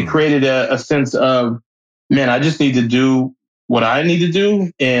 It created a sense of, man, I just need to do what I need to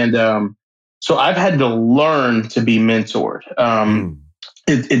do, and so I've had to learn to be mentored.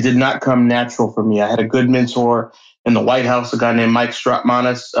 It did not come natural for me. I had a good mentor in the White House, a guy named Mike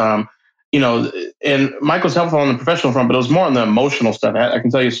Strautmanis. And Mike was helpful on the professional front, but it was more on the emotional stuff. I can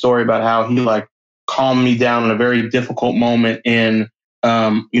tell you a story about how he like calmed me down in a very difficult moment in,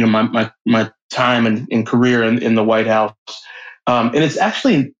 my time and career in the White House. And it's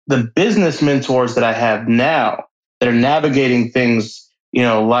actually the business mentors that I have now that are navigating things,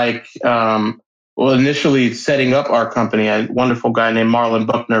 initially setting up our company. A wonderful guy named Marlon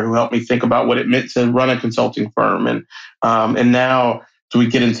Buckner who helped me think about what it meant to run a consulting firm. And now as we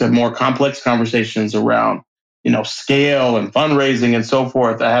get into more complex conversations around, scale and fundraising and so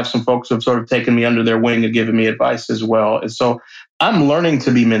forth, I have some folks who have sort of taken me under their wing and given me advice as well. And so I'm learning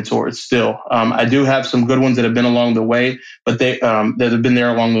to be mentored still. I do have some good ones that have been along the way, but that have been there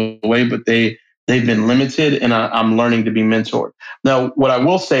along the way, but they've been limited, and I'm learning to be mentored. Now, what I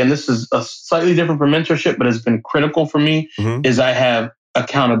will say, and this is a slightly different from mentorship, but has been critical for me, is I have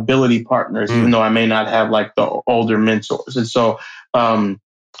accountability partners, even though I may not have like the older mentors. And so,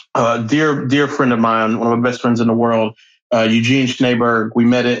 dear friend of mine, one of my best friends in the world, Eugene Schneeberg, we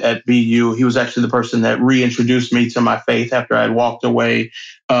met at BU. He was actually the person that reintroduced me to my faith after I had walked away.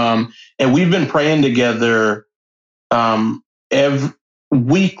 And we've been praying together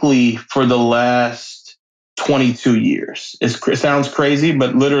weekly for the last 22 years. It sounds crazy,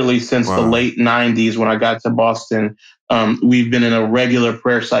 but literally since the late 90s when I got to Boston, we've been in a regular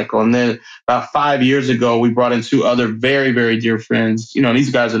prayer cycle. And then about 5 years ago, we brought in 2 other very, very dear friends.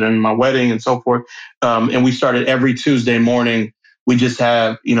 These guys are in my wedding and so forth. And we started every Tuesday morning. We just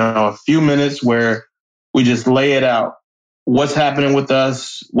have, a few minutes where we just lay it out. What's happening with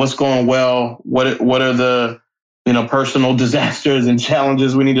us? What's going well? What are the personal disasters and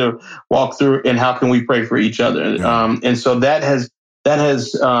challenges we need to walk through, and how can we pray for each other? Yeah. And so that has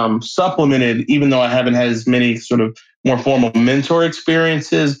supplemented, even though I haven't had as many sort of more formal mentor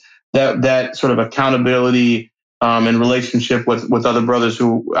experiences, that sort of accountability and relationship with other brothers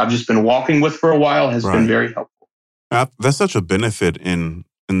who I've just been walking with for a while has been very helpful. That's such a benefit in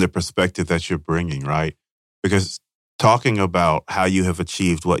the perspective that you're bringing, right? Because talking about how you have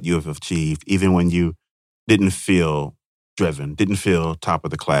achieved what you have achieved, even when you didn't feel driven, didn't feel top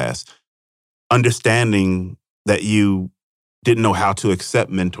of the class, understanding that you didn't know how to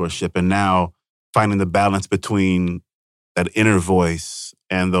accept mentorship, and now finding the balance between that inner voice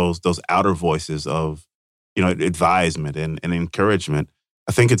and those outer voices of, advisement and encouragement.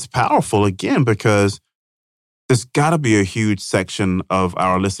 I think it's powerful, again, because there's got to be a huge section of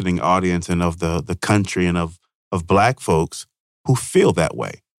our listening audience and of the country and of Black folks who feel that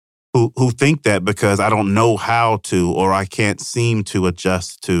way, who think that because I don't know how to, or I can't seem to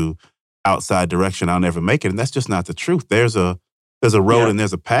adjust to outside direction, I'll never make it. And that's just not the truth. There's a road and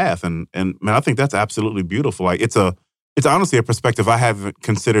there's a path. And man, I think that's absolutely beautiful. Like it's honestly a perspective I haven't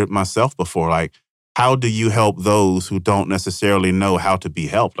considered myself before. Like, how do you help those who don't necessarily know how to be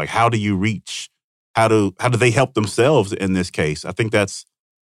helped? Like, how do you reach? How do they help themselves in this case? I think that's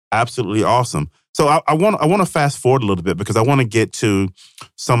absolutely awesome. So I want to fast forward a little bit because I want to get to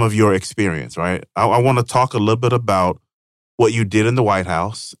some of your experience, right? I want to talk a little bit about what you did in the White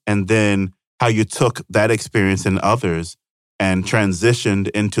House and then how you took that experience and others and transitioned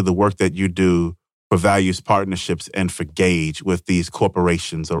into the work that you do for Values Partnerships and for Gauge with these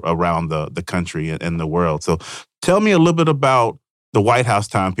corporations around the country and the world. So tell me a little bit about the White House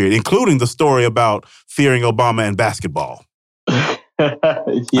time period, including the story about fearing Obama and basketball. I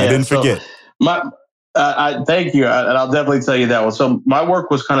didn't forget. I thank you, and I'll definitely tell you that one. So my work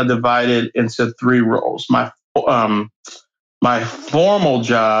was kind of divided into three roles. My formal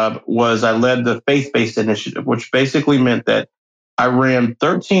job was I led the faith-based initiative, which basically meant that I ran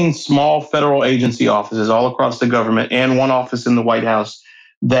 13 small federal agency offices all across the government and one office in the White House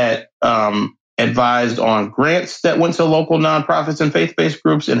that advised on grants that went to local nonprofits and faith-based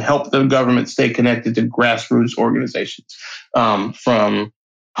groups and helped the government stay connected to grassroots organizations, from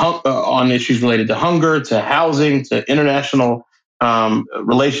on issues related to hunger, to housing, to international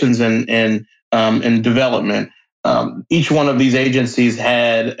relations and development. Each one of these agencies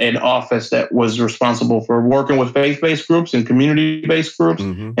had an office that was responsible for working with faith-based groups and community-based groups,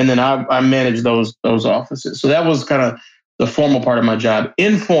 and then I managed those offices. So that was kind of the formal part of my job.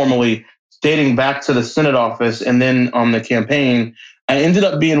 Informally, dating back to the Senate office and then on the campaign, I ended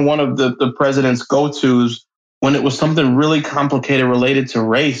up being one of the president's go-tos when it was something really complicated related to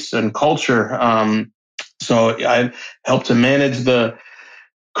race and culture. So I helped to manage the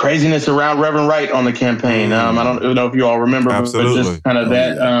craziness around Reverend Wright on the campaign. I don't know if you all remember, Absolutely. but just kind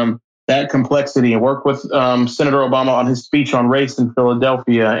of that complexity, and work with Senator Obama on his speech on race in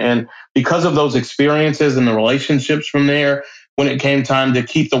Philadelphia. And because of those experiences and the relationships from there, when it came time to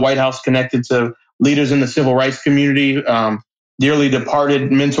keep the White House connected to leaders in the civil rights community, dearly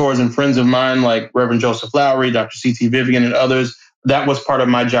departed mentors and friends of mine like Reverend Joseph Lowry, Dr. C.T. Vivian, and others, that was part of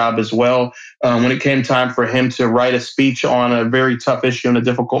my job as well. When it came time for him to write a speech on a very tough issue in a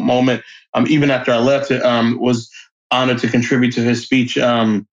difficult moment, even after I left, was honored to contribute to his speech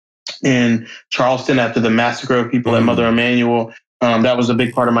in Charleston after the massacre of people at Mother Emanuel. That was a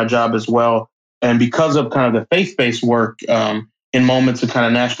big part of my job as well. And because of kind of the faith-based work in moments of kind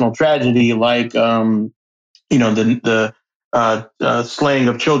of national tragedy, like the slaying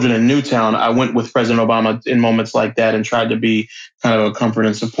of children in Newtown, I went with President Obama in moments like that and tried to be kind of a comfort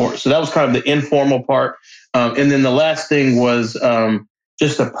and support. So that was kind of the informal part. And then the last thing was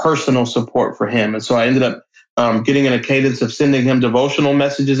just a personal support for him. And so I ended up getting in a cadence of sending him devotional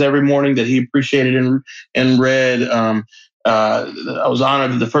messages every morning that he appreciated and read. I was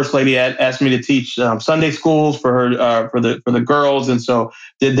honored that the First Lady asked me to teach Sunday schools for her for the girls, and so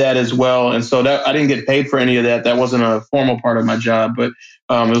did that as well. And so that I didn't get paid for any of that. That wasn't a formal part of my job, but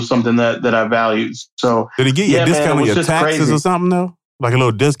it was something that I valued. So did he get you a discount on your taxes crazy. Or something though? Like a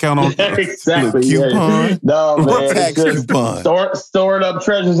little discount on exactly coupon? Yeah. No, man, tax coupon? Storing up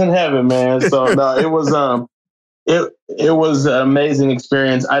treasures in heaven, man. So no, it was It was an amazing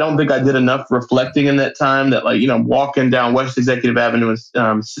experience. I don't think I did enough reflecting in that time that, walking down West Executive Avenue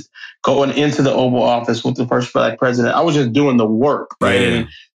and going into the Oval Office with the first Black president, I was just doing the work, right?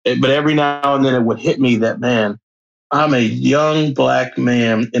 Yeah. But every now and then it would hit me that, man, I'm a young Black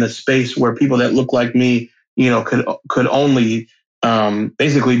man in a space where people that look like me, could only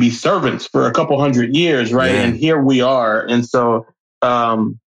basically be servants for a couple hundred years, right? Yeah. And here we are. And so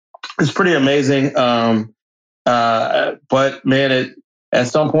it's pretty amazing. But man, at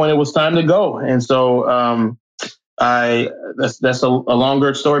some point it was time to go. And so that's a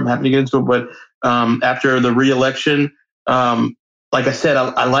longer story. I'm happy to get into it. But after the re-election, like I said,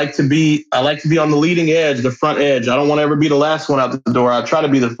 I like to be on the leading edge, the front edge. I don't want to ever be the last one out the door. I try to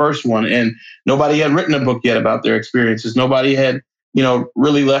be the first one. And nobody had written a book yet about their experiences. Nobody had,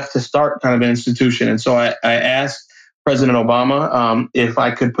 really left to start kind of an institution. And so I asked President Obama if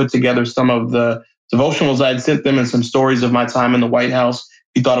I could put together some of the devotionals I'd sent them and some stories of my time in the White House.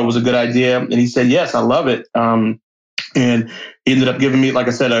 He thought it was a good idea. And he said, yes, I love it. And he ended up giving me, like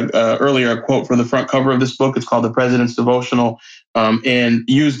I said earlier, a quote for the front cover of this book. It's called The President's Devotional, and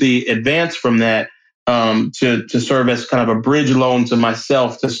used the advance from that to serve as kind of a bridge loan to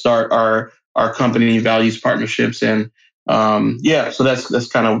myself to start our company Values Partnerships. And so that's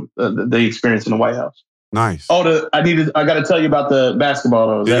kind of the experience in the White House. Nice. Oh, I got to tell you about the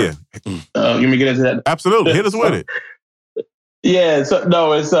basketball though. Yeah. You want me to get into that? Absolutely. Hit us with it. Yeah. So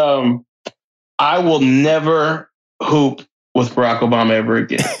no, it's I will never hoop with Barack Obama ever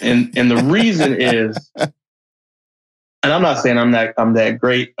again, and the reason is, and I'm not saying I'm that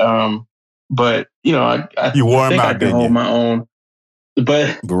great, but you know, I you wore him think out, I can hold my own.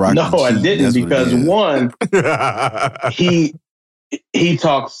 But Barack no, I didn't, because one, he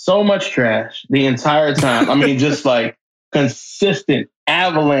talked so much trash the entire time. I mean, just like consistent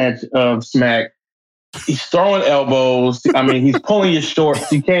avalanche of smack. He's throwing elbows. I mean, he's pulling your shorts.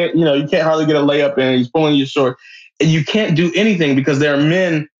 You can't hardly get a layup in. He's pulling your short, and you can't do anything because there are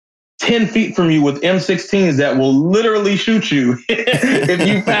men 10 feet from you with M16s that will literally shoot you if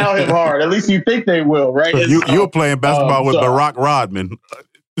you foul him hard. At least you think they will, right? You were playing basketball with Barack Rodman.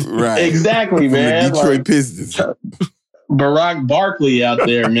 Right. Exactly, man. From the Detroit Pistons. Barack Barkley out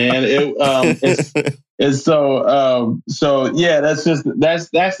there, man. So yeah, that's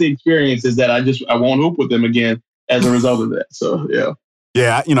the experience, is that I won't hoop with them again as a result of that. So yeah.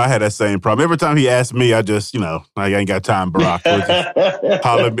 Yeah, I had that same problem. Every time he asked me, I just, I ain't got time, Barack.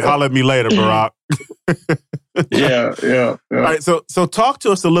 Holler at me later, Barack. Yeah. All right, so talk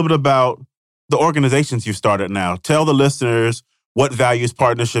to us a little bit about the organizations you started now. Tell the listeners what Values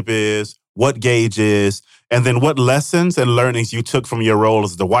Partnership is, what Gauge is, and then what lessons and learnings you took from your role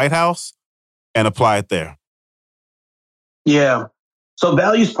as the White House and apply it there. Yeah. So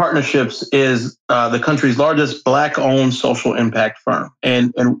Values Partnerships is the country's largest Black-owned social impact firm.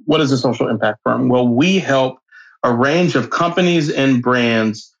 And what is a social impact firm? Well, we help a range of companies and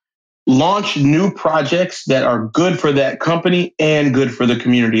brands launch new projects that are good for that company and good for the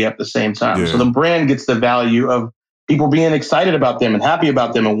community at the same time. Yeah. So the brand gets the value of people being excited about them and happy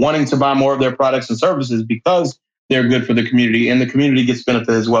about them and wanting to buy more of their products and services because they're good for the community, and the community gets benefit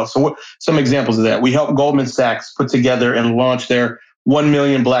as well. So some examples of that: we helped Goldman Sachs put together and launch their 1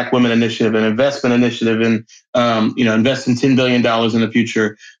 Million Black Women Initiative, an investment initiative, and invest in $10 billion in the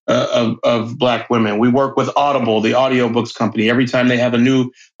future of Black women. We work with Audible, the audiobooks company. Every time they have a new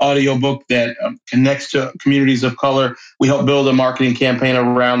audiobook that connects to communities of color, we help build a marketing campaign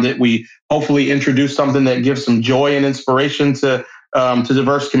around it. We hopefully introduce something that gives some joy and inspiration to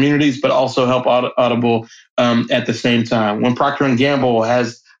diverse communities, but also help Audible at the same time. When Procter & Gamble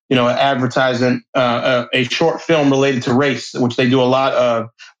has advertising a short film related to race, which they do a lot of,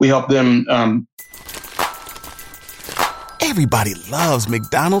 we help them. Everybody loves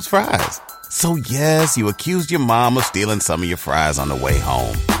McDonald's fries. So yes, you accused your mom of stealing some of your fries on the way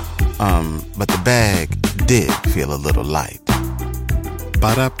home. But the bag did feel a little light.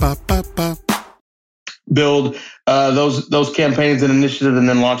 Ba-da-ba-ba-ba. Build those campaigns and initiatives, and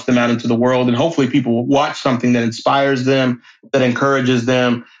then launch them out into the world. And hopefully people will watch something that inspires them, that encourages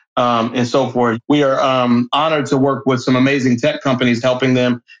them, and so forth. We are honored to work with some amazing tech companies, helping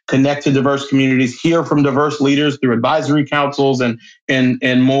them connect to diverse communities, hear from diverse leaders through advisory councils and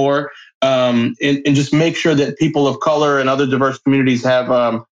more, and just make sure that people of color and other diverse communities have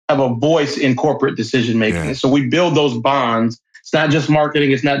a voice in corporate decision making. Yeah. So we build those bonds. It's not just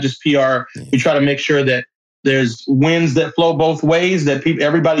marketing. It's not just PR. We try to make sure that there's wins that flow both ways, that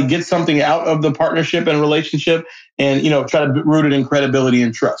everybody gets something out of the partnership and relationship, and try to root it in credibility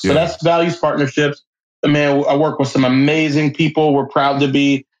and trust. So that's Values Partnerships. Man, I work with some amazing people. We're proud to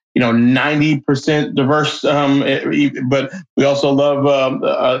be 90% diverse, but we also love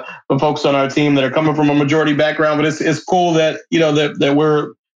the folks on our team that are coming from a majority background. But it's cool that that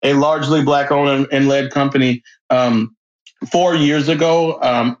we're a largely Black-owned and led company. 4 years ago,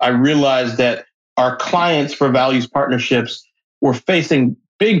 I realized that our clients for Values Partnerships were facing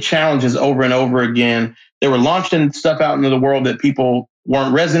big challenges over and over again. They were launching stuff out into the world that people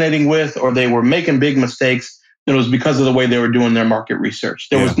weren't resonating with, or they were making big mistakes. And it was because of the way they were doing their market research.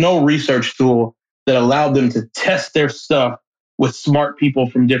 There was no research tool that allowed them to test their stuff with smart people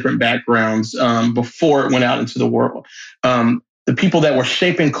from different backgrounds before it went out into the world. The people that were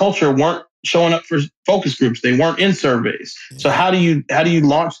shaping culture weren't showing up for focus groups. They weren't in surveys. So how do you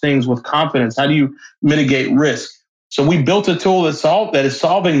launch things with confidence? How do you mitigate risk? So we built a tool that is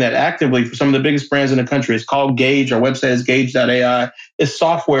solving that actively for some of the biggest brands in the country. It's called Gauge. Our website is gauge.ai. It's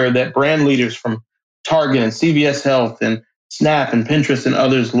software that brand leaders from Target and CVS Health and Snap and Pinterest and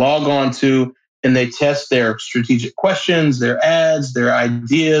others log on to, and they test their strategic questions, their ads, their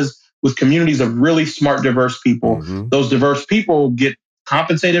ideas, with communities of really smart, diverse people. Mm-hmm. Those diverse people get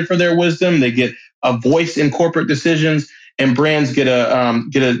compensated for their wisdom. They get a voice in corporate decisions, and brands get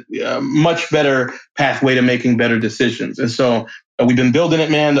a much better pathway to making better decisions. And so we've been building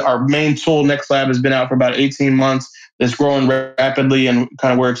it, man. Our main tool, Next Lab, has been out for about 18 months. It's growing rapidly, and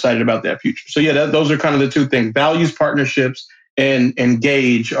kind of we're excited about that future. So yeah, those are kind of the two things: values, partnerships, and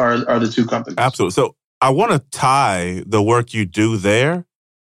Engage are the two companies. Absolutely. So I want to tie the work you do there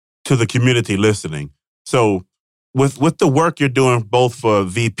to the community listening. So with the work you're doing both for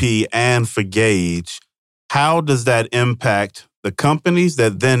VP and for Gage, how does that impact the companies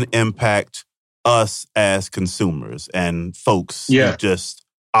that then impact us as consumers and folks who just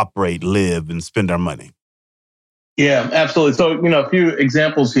operate, live, and spend our money? Yeah, absolutely. So, a few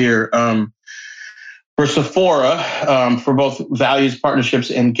examples here. For Sephora, for both values, partnerships,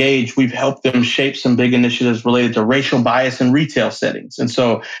 and Engage, we've helped them shape some big initiatives related to racial bias in retail settings. And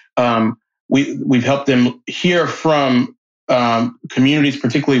so we've helped them hear from communities,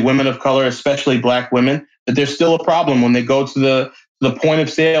 particularly women of color, especially Black women, that there's still a problem when they go to the point of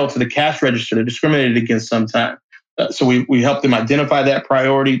sale, to the cash register. They're discriminated against sometimes. So we help them identify that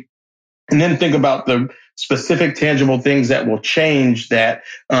priority, and then think about the specific, tangible things that will change that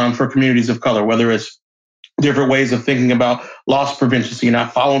for communities of color, whether it's different ways of thinking about loss prevention, so you're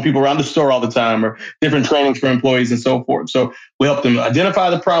not following people around the store all the time, or different trainings for employees and so forth. So we help them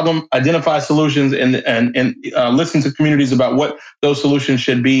identify the problem, identify solutions, and listen to communities about what those solutions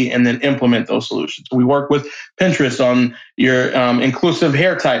should be, and then implement those solutions. We work with Pinterest on your inclusive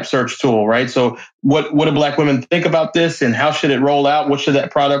hair type search tool, right? So what do Black women think about this, and how should it roll out? What should that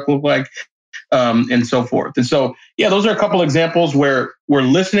product look like? And so forth. And so, yeah, those are a couple examples where we're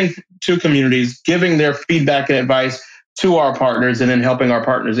listening to communities, giving their feedback and advice to our partners, and then helping our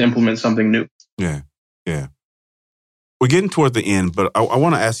partners implement something new. Yeah, yeah. We're getting toward the end, but I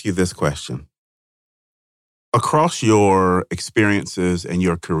want to ask you this question. Across your experiences and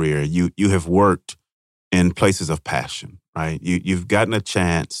your career, you have worked in places of passion, right? You've gotten a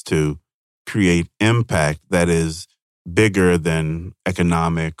chance to create impact that is bigger than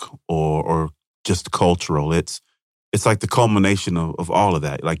economic or just cultural. It's like the culmination of all of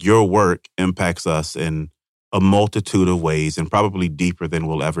that. Like, your work impacts us in a multitude of ways, and probably deeper than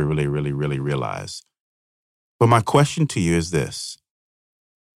we'll ever really realize. But my question to you is this: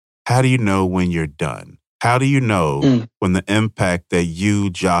 how do you know when you're done? How do you know when the impact that you,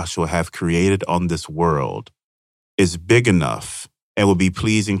 Joshua, have created on this world is big enough and will be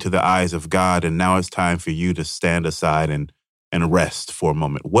pleasing to the eyes of God, and now it's time for you to stand aside and rest for a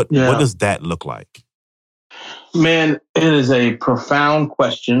moment? What does that look like? Man, it is a profound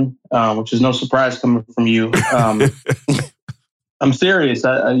question, which is no surprise coming from you. I'm serious.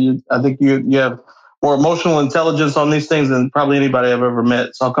 I think you have more emotional intelligence on these things than probably anybody I've ever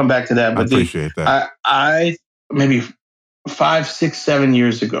met. So I'll come back to that. But I appreciate that. I maybe 5, 6, 7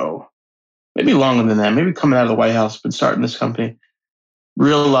 years ago, maybe longer than that, maybe coming out of the White House, but starting this company,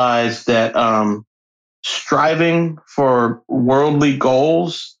 realized that striving for worldly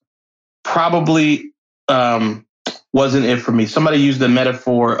goals probably wasn't it for me. Somebody used the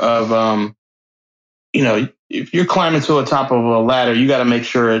metaphor of, if you're climbing to the top of a ladder, you got to make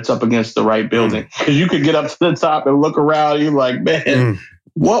sure it's up against the right building, because you could get up to the top and look around. You're like, man,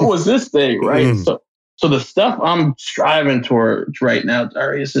 what was this thing, right? So the stuff I'm striving towards right now,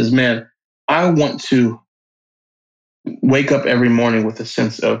 Darius, is, man, I want to wake up every morning with a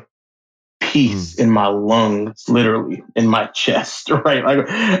sense of peace in my lungs, literally in my chest, right?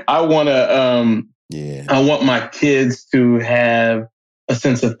 Like, I want to, I want my kids to have a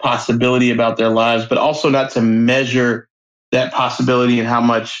sense of possibility about their lives, but also not to measure that possibility in how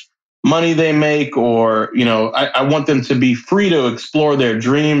much money they make, or, I want them to be free to explore their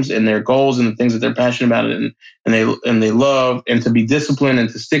dreams and their goals and the things that they're passionate about and they love, and to be disciplined and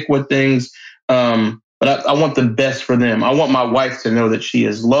to stick with things. But I want the best for them. I want my wife to know that she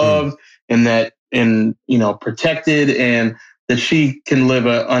is loved and that, protected, and that she can live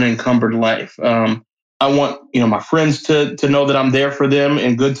an unencumbered life. I want, my friends to know that I'm there for them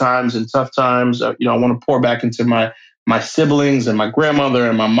in good times and tough times. I want to pour back into my siblings and my grandmother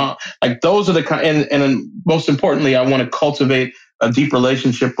and my mom. Like, those are the kind, and most importantly, I want to cultivate a deep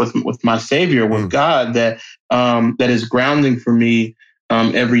relationship with my Savior, with God, that is grounding for me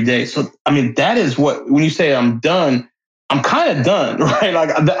every day. So, I mean, that is what, when you say I'm done, I'm kind of done, right?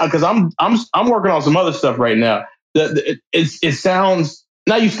 Like, because I'm working on some other stuff right now. It sounds,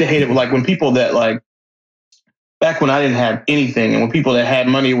 and I used to hate it, but like when people that, like, back when I didn't have anything, and when people that had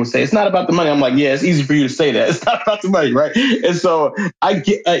money would say, it's not about the money. I'm like, yeah, it's easy for you to say that. It's not about the money, right? And so I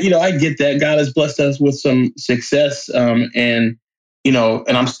get that God has blessed us with some success, and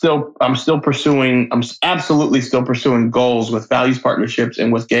and I'm absolutely still pursuing goals with values partnerships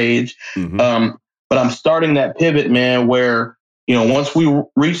and with Gage. Mm-hmm. But I'm starting that pivot, man, where, once we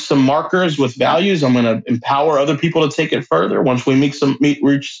reach some markers with values, I'm going to empower other people to take it further. Once we reach some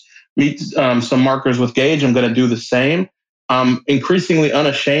markers with Gage, I'm going to do the same. I'm increasingly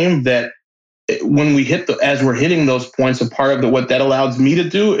unashamed that when we as we're hitting those points, a part of what that allows me to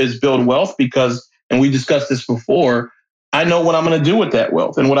do is build wealth because, and we discussed this before, I know what I'm going to do with that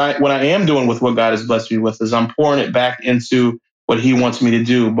wealth. And what I am doing with what God has blessed me with is I'm pouring it back into what he wants me to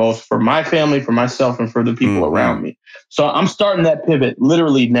do, both for my family, for myself, and for the people around me. So I'm starting that pivot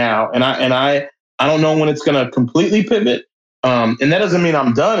literally now. And I don't know when it's going to completely pivot. And that doesn't mean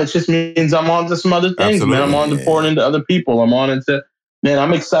I'm done. It just means I'm on to some other things, man. I'm on to pouring into other people.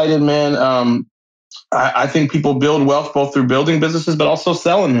 I'm excited, man. I think people build wealth both through building businesses, but also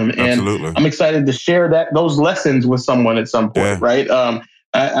selling them. And I'm excited to share those lessons with someone at some point, right?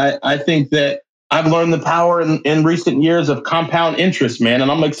 I think that I've learned the power in recent years of compound interest, man. And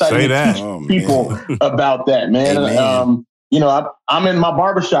I'm excited to teach people about that, man. I'm in my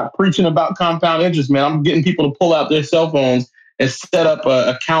barbershop preaching about compound interest, man. I'm getting people to pull out their cell phones and set up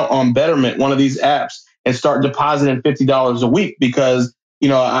an account on Betterment, one of these apps, and start depositing $50 a week because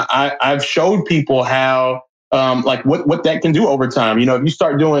I've showed people how, what that can do over time. If you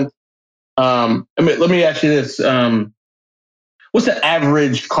start doing, let me ask you this. What's the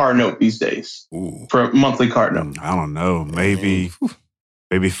average car note these days for a monthly car note? I don't know. Maybe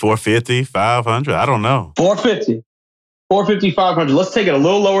 $450, $500. I don't know. $450, $500. Let's take it a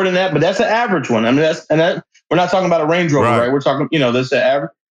little lower than that, but that's an average one. I mean, we're not talking about a Range Rover, right? We're talking, that's the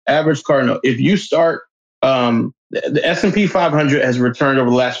average car note. If you start, the S&P 500 has returned over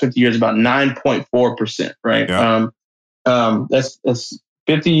the last 50 years about 9.4%, right? Yeah. That's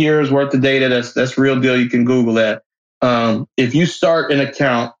 50 years worth of data. That's real deal. You can Google that. If you start an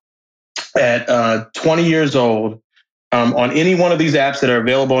account at 20 years old on any one of these apps that are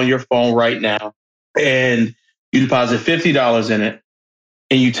available on your phone right now, and you deposit $50 in it,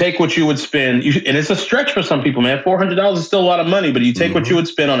 and you take what you would spend, and it's a stretch for some people, man. $400 is still a lot of money, but you take what you would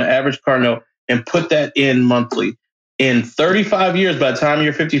spend on an average car note and put that in monthly. In 35 years, by the time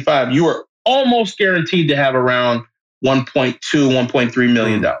you're 55, you are almost guaranteed to have around $1.2, $1.3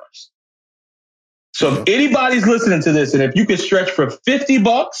 million. So if anybody's listening to this, and if you could stretch for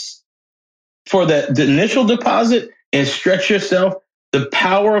 $50 for the initial deposit and stretch yourself, the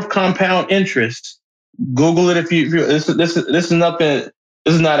power of compound interest. Google it if you. This is nothing.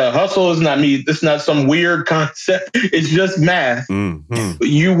 This is not a hustle. It's not me. This is not some weird concept. It's just math. Mm-hmm.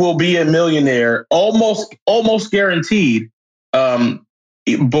 You will be a millionaire, almost guaranteed,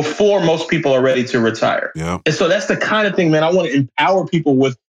 before most people are ready to retire. Yeah. And so that's the kind of thing, man. I want to empower people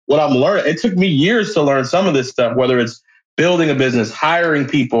with what I'm learning. It took me years to learn some of this stuff, whether it's building a business, hiring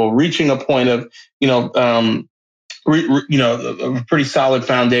people, reaching a point of, a pretty solid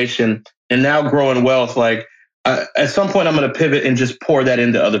foundation, and now growing wealth. Like at some point, I'm going to pivot and just pour that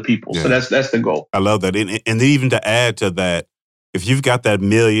into other people. Yeah. So that's the goal. I love that. And even to add to that, if you've got that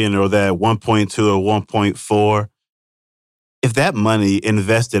million or that 1.2 or 1.4, if that money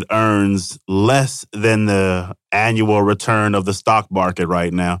invested earns less than the annual return of the stock market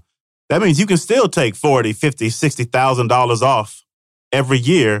right now, that means you can still take $40,000, $50,000, $60,000 off every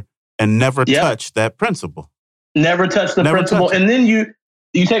year and never touch that principal. Never touch the principal. And then you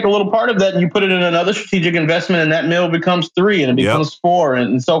take a little part of that and you put it in another strategic investment, and that mill becomes 3 and it becomes 4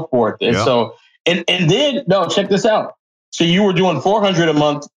 and so forth. And so, and then, no, check this out. So you were doing $400 a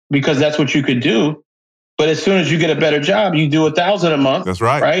month because that's what you could do. But as soon as you get a better job, you do $1,000 a month. That's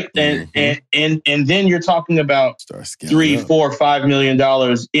right. Right. And then you're talking about $3, $4, $5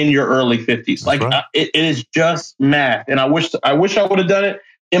 million in your early 50s. Like it is just math. And I wish I would have done it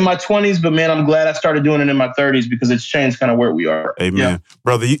in my 20s, but man, I'm glad I started doing it in my 30s because it's changed kind of where we are. Amen. Yeah.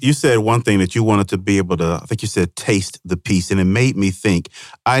 Brother, you said one thing that you wanted to be able to, I think you said taste the peace. And it made me think,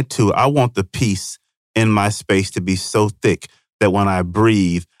 I want the peace in my space to be so thick that when I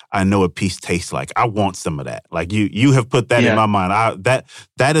breathe, I know what peace tastes like. I want some of that. Like you have put that in my mind.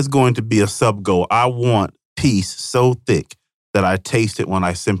 That is going to be a sub goal. I want peace so thick that I taste it when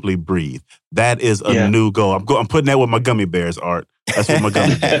I simply breathe. That is a new goal. I'm putting that with my gummy bears, Art. That's what my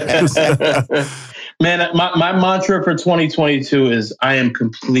gummy bears. Man, my mantra for 2022 is I am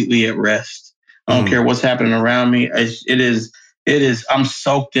completely at rest. I don't care what's happening around me. It is. I'm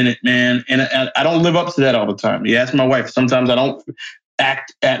soaked in it, man. And I don't live up to that all the time. You ask my wife. Sometimes I don't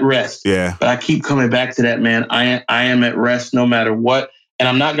act at rest. Yeah. But I keep coming back to that, man. I am at rest no matter what. And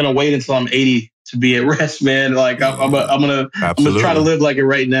I'm not going to wait until I'm 80 to be at rest, man. Like I'm gonna try to live like it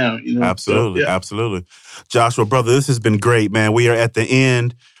right now. You know? Absolutely, So, yeah. absolutely. Joshua, brother, this has been great, man. We are at the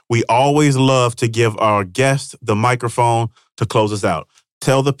end. We always love to give our guests the microphone to close us out.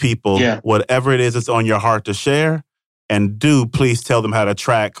 Tell the people whatever it is that's on your heart to share, and please tell them how to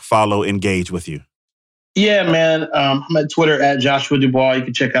track, follow, engage with you. Yeah, man. I'm at Twitter at Joshua Dubois. You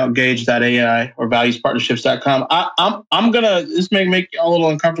can check out gauge.ai or valuespartnerships.com. I'm gonna, this may make you a little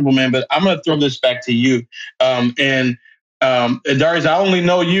uncomfortable, man, but I'm gonna throw this back to you. And Darius, I only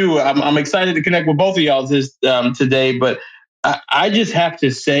know you. I'm excited to connect with both of y'all today, but I just have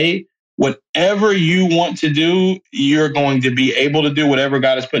to say, whatever you want to do, you're going to be able to do whatever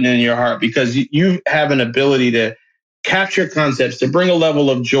God is putting in your heart, because you have an ability to capture concepts, to bring a level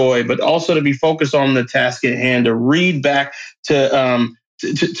of joy, but also to be focused on the task at hand, to read back, to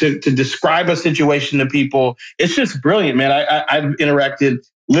describe a situation to people. It's just brilliant, man. I've interacted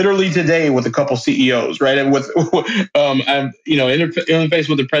literally today with a couple CEOs, right? And I'm interface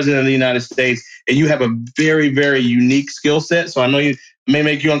with the president of the United States, and you have a very, very unique skill set. So I know you may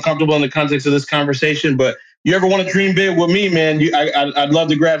make you uncomfortable in the context of this conversation, but you ever want to dream big with me, man? I'd love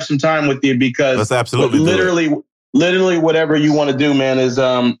to grab some time with you, because let's absolutely literally whatever you want to do, man, is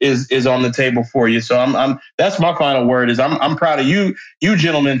on the table for you. So I'm that's my final word. Is I'm proud of you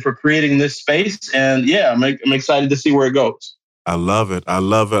gentlemen for creating this space, and I'm excited to see where it goes. I love it. I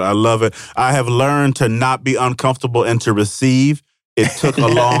love it. I love it. I have learned to not be uncomfortable and to receive. It took a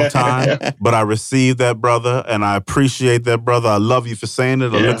long time, but I received that, brother, and I appreciate that, brother. I love you for saying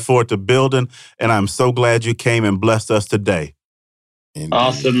it. I look forward to building, and I'm so glad you came and blessed us today. Indeed,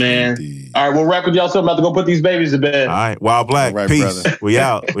 awesome, man. Indeed. All right, we'll wrap with y'all. So I'm about to go put these babies to bed. All right, Wild Black, right, peace. brother. We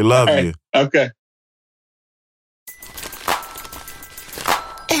out. We love you. Okay.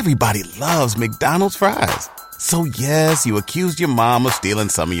 Everybody loves McDonald's fries. So yes, you accused your mom of stealing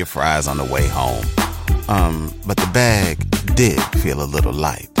some of your fries on the way home. But the bag did feel a little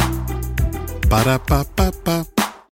light. Ba-da-ba-ba-ba.